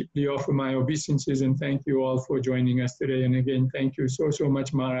deeply offer my obeisances and thank you all for joining us today. And again, thank you so, so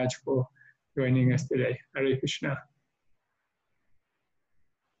much, Maharaj, for joining us today. Hare Krishna.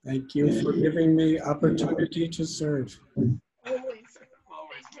 Thank you for giving me opportunity to serve. Always,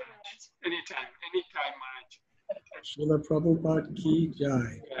 Maharaj. Anytime, Maharaj. Srila Prabhupada ki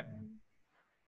jai. Yeah.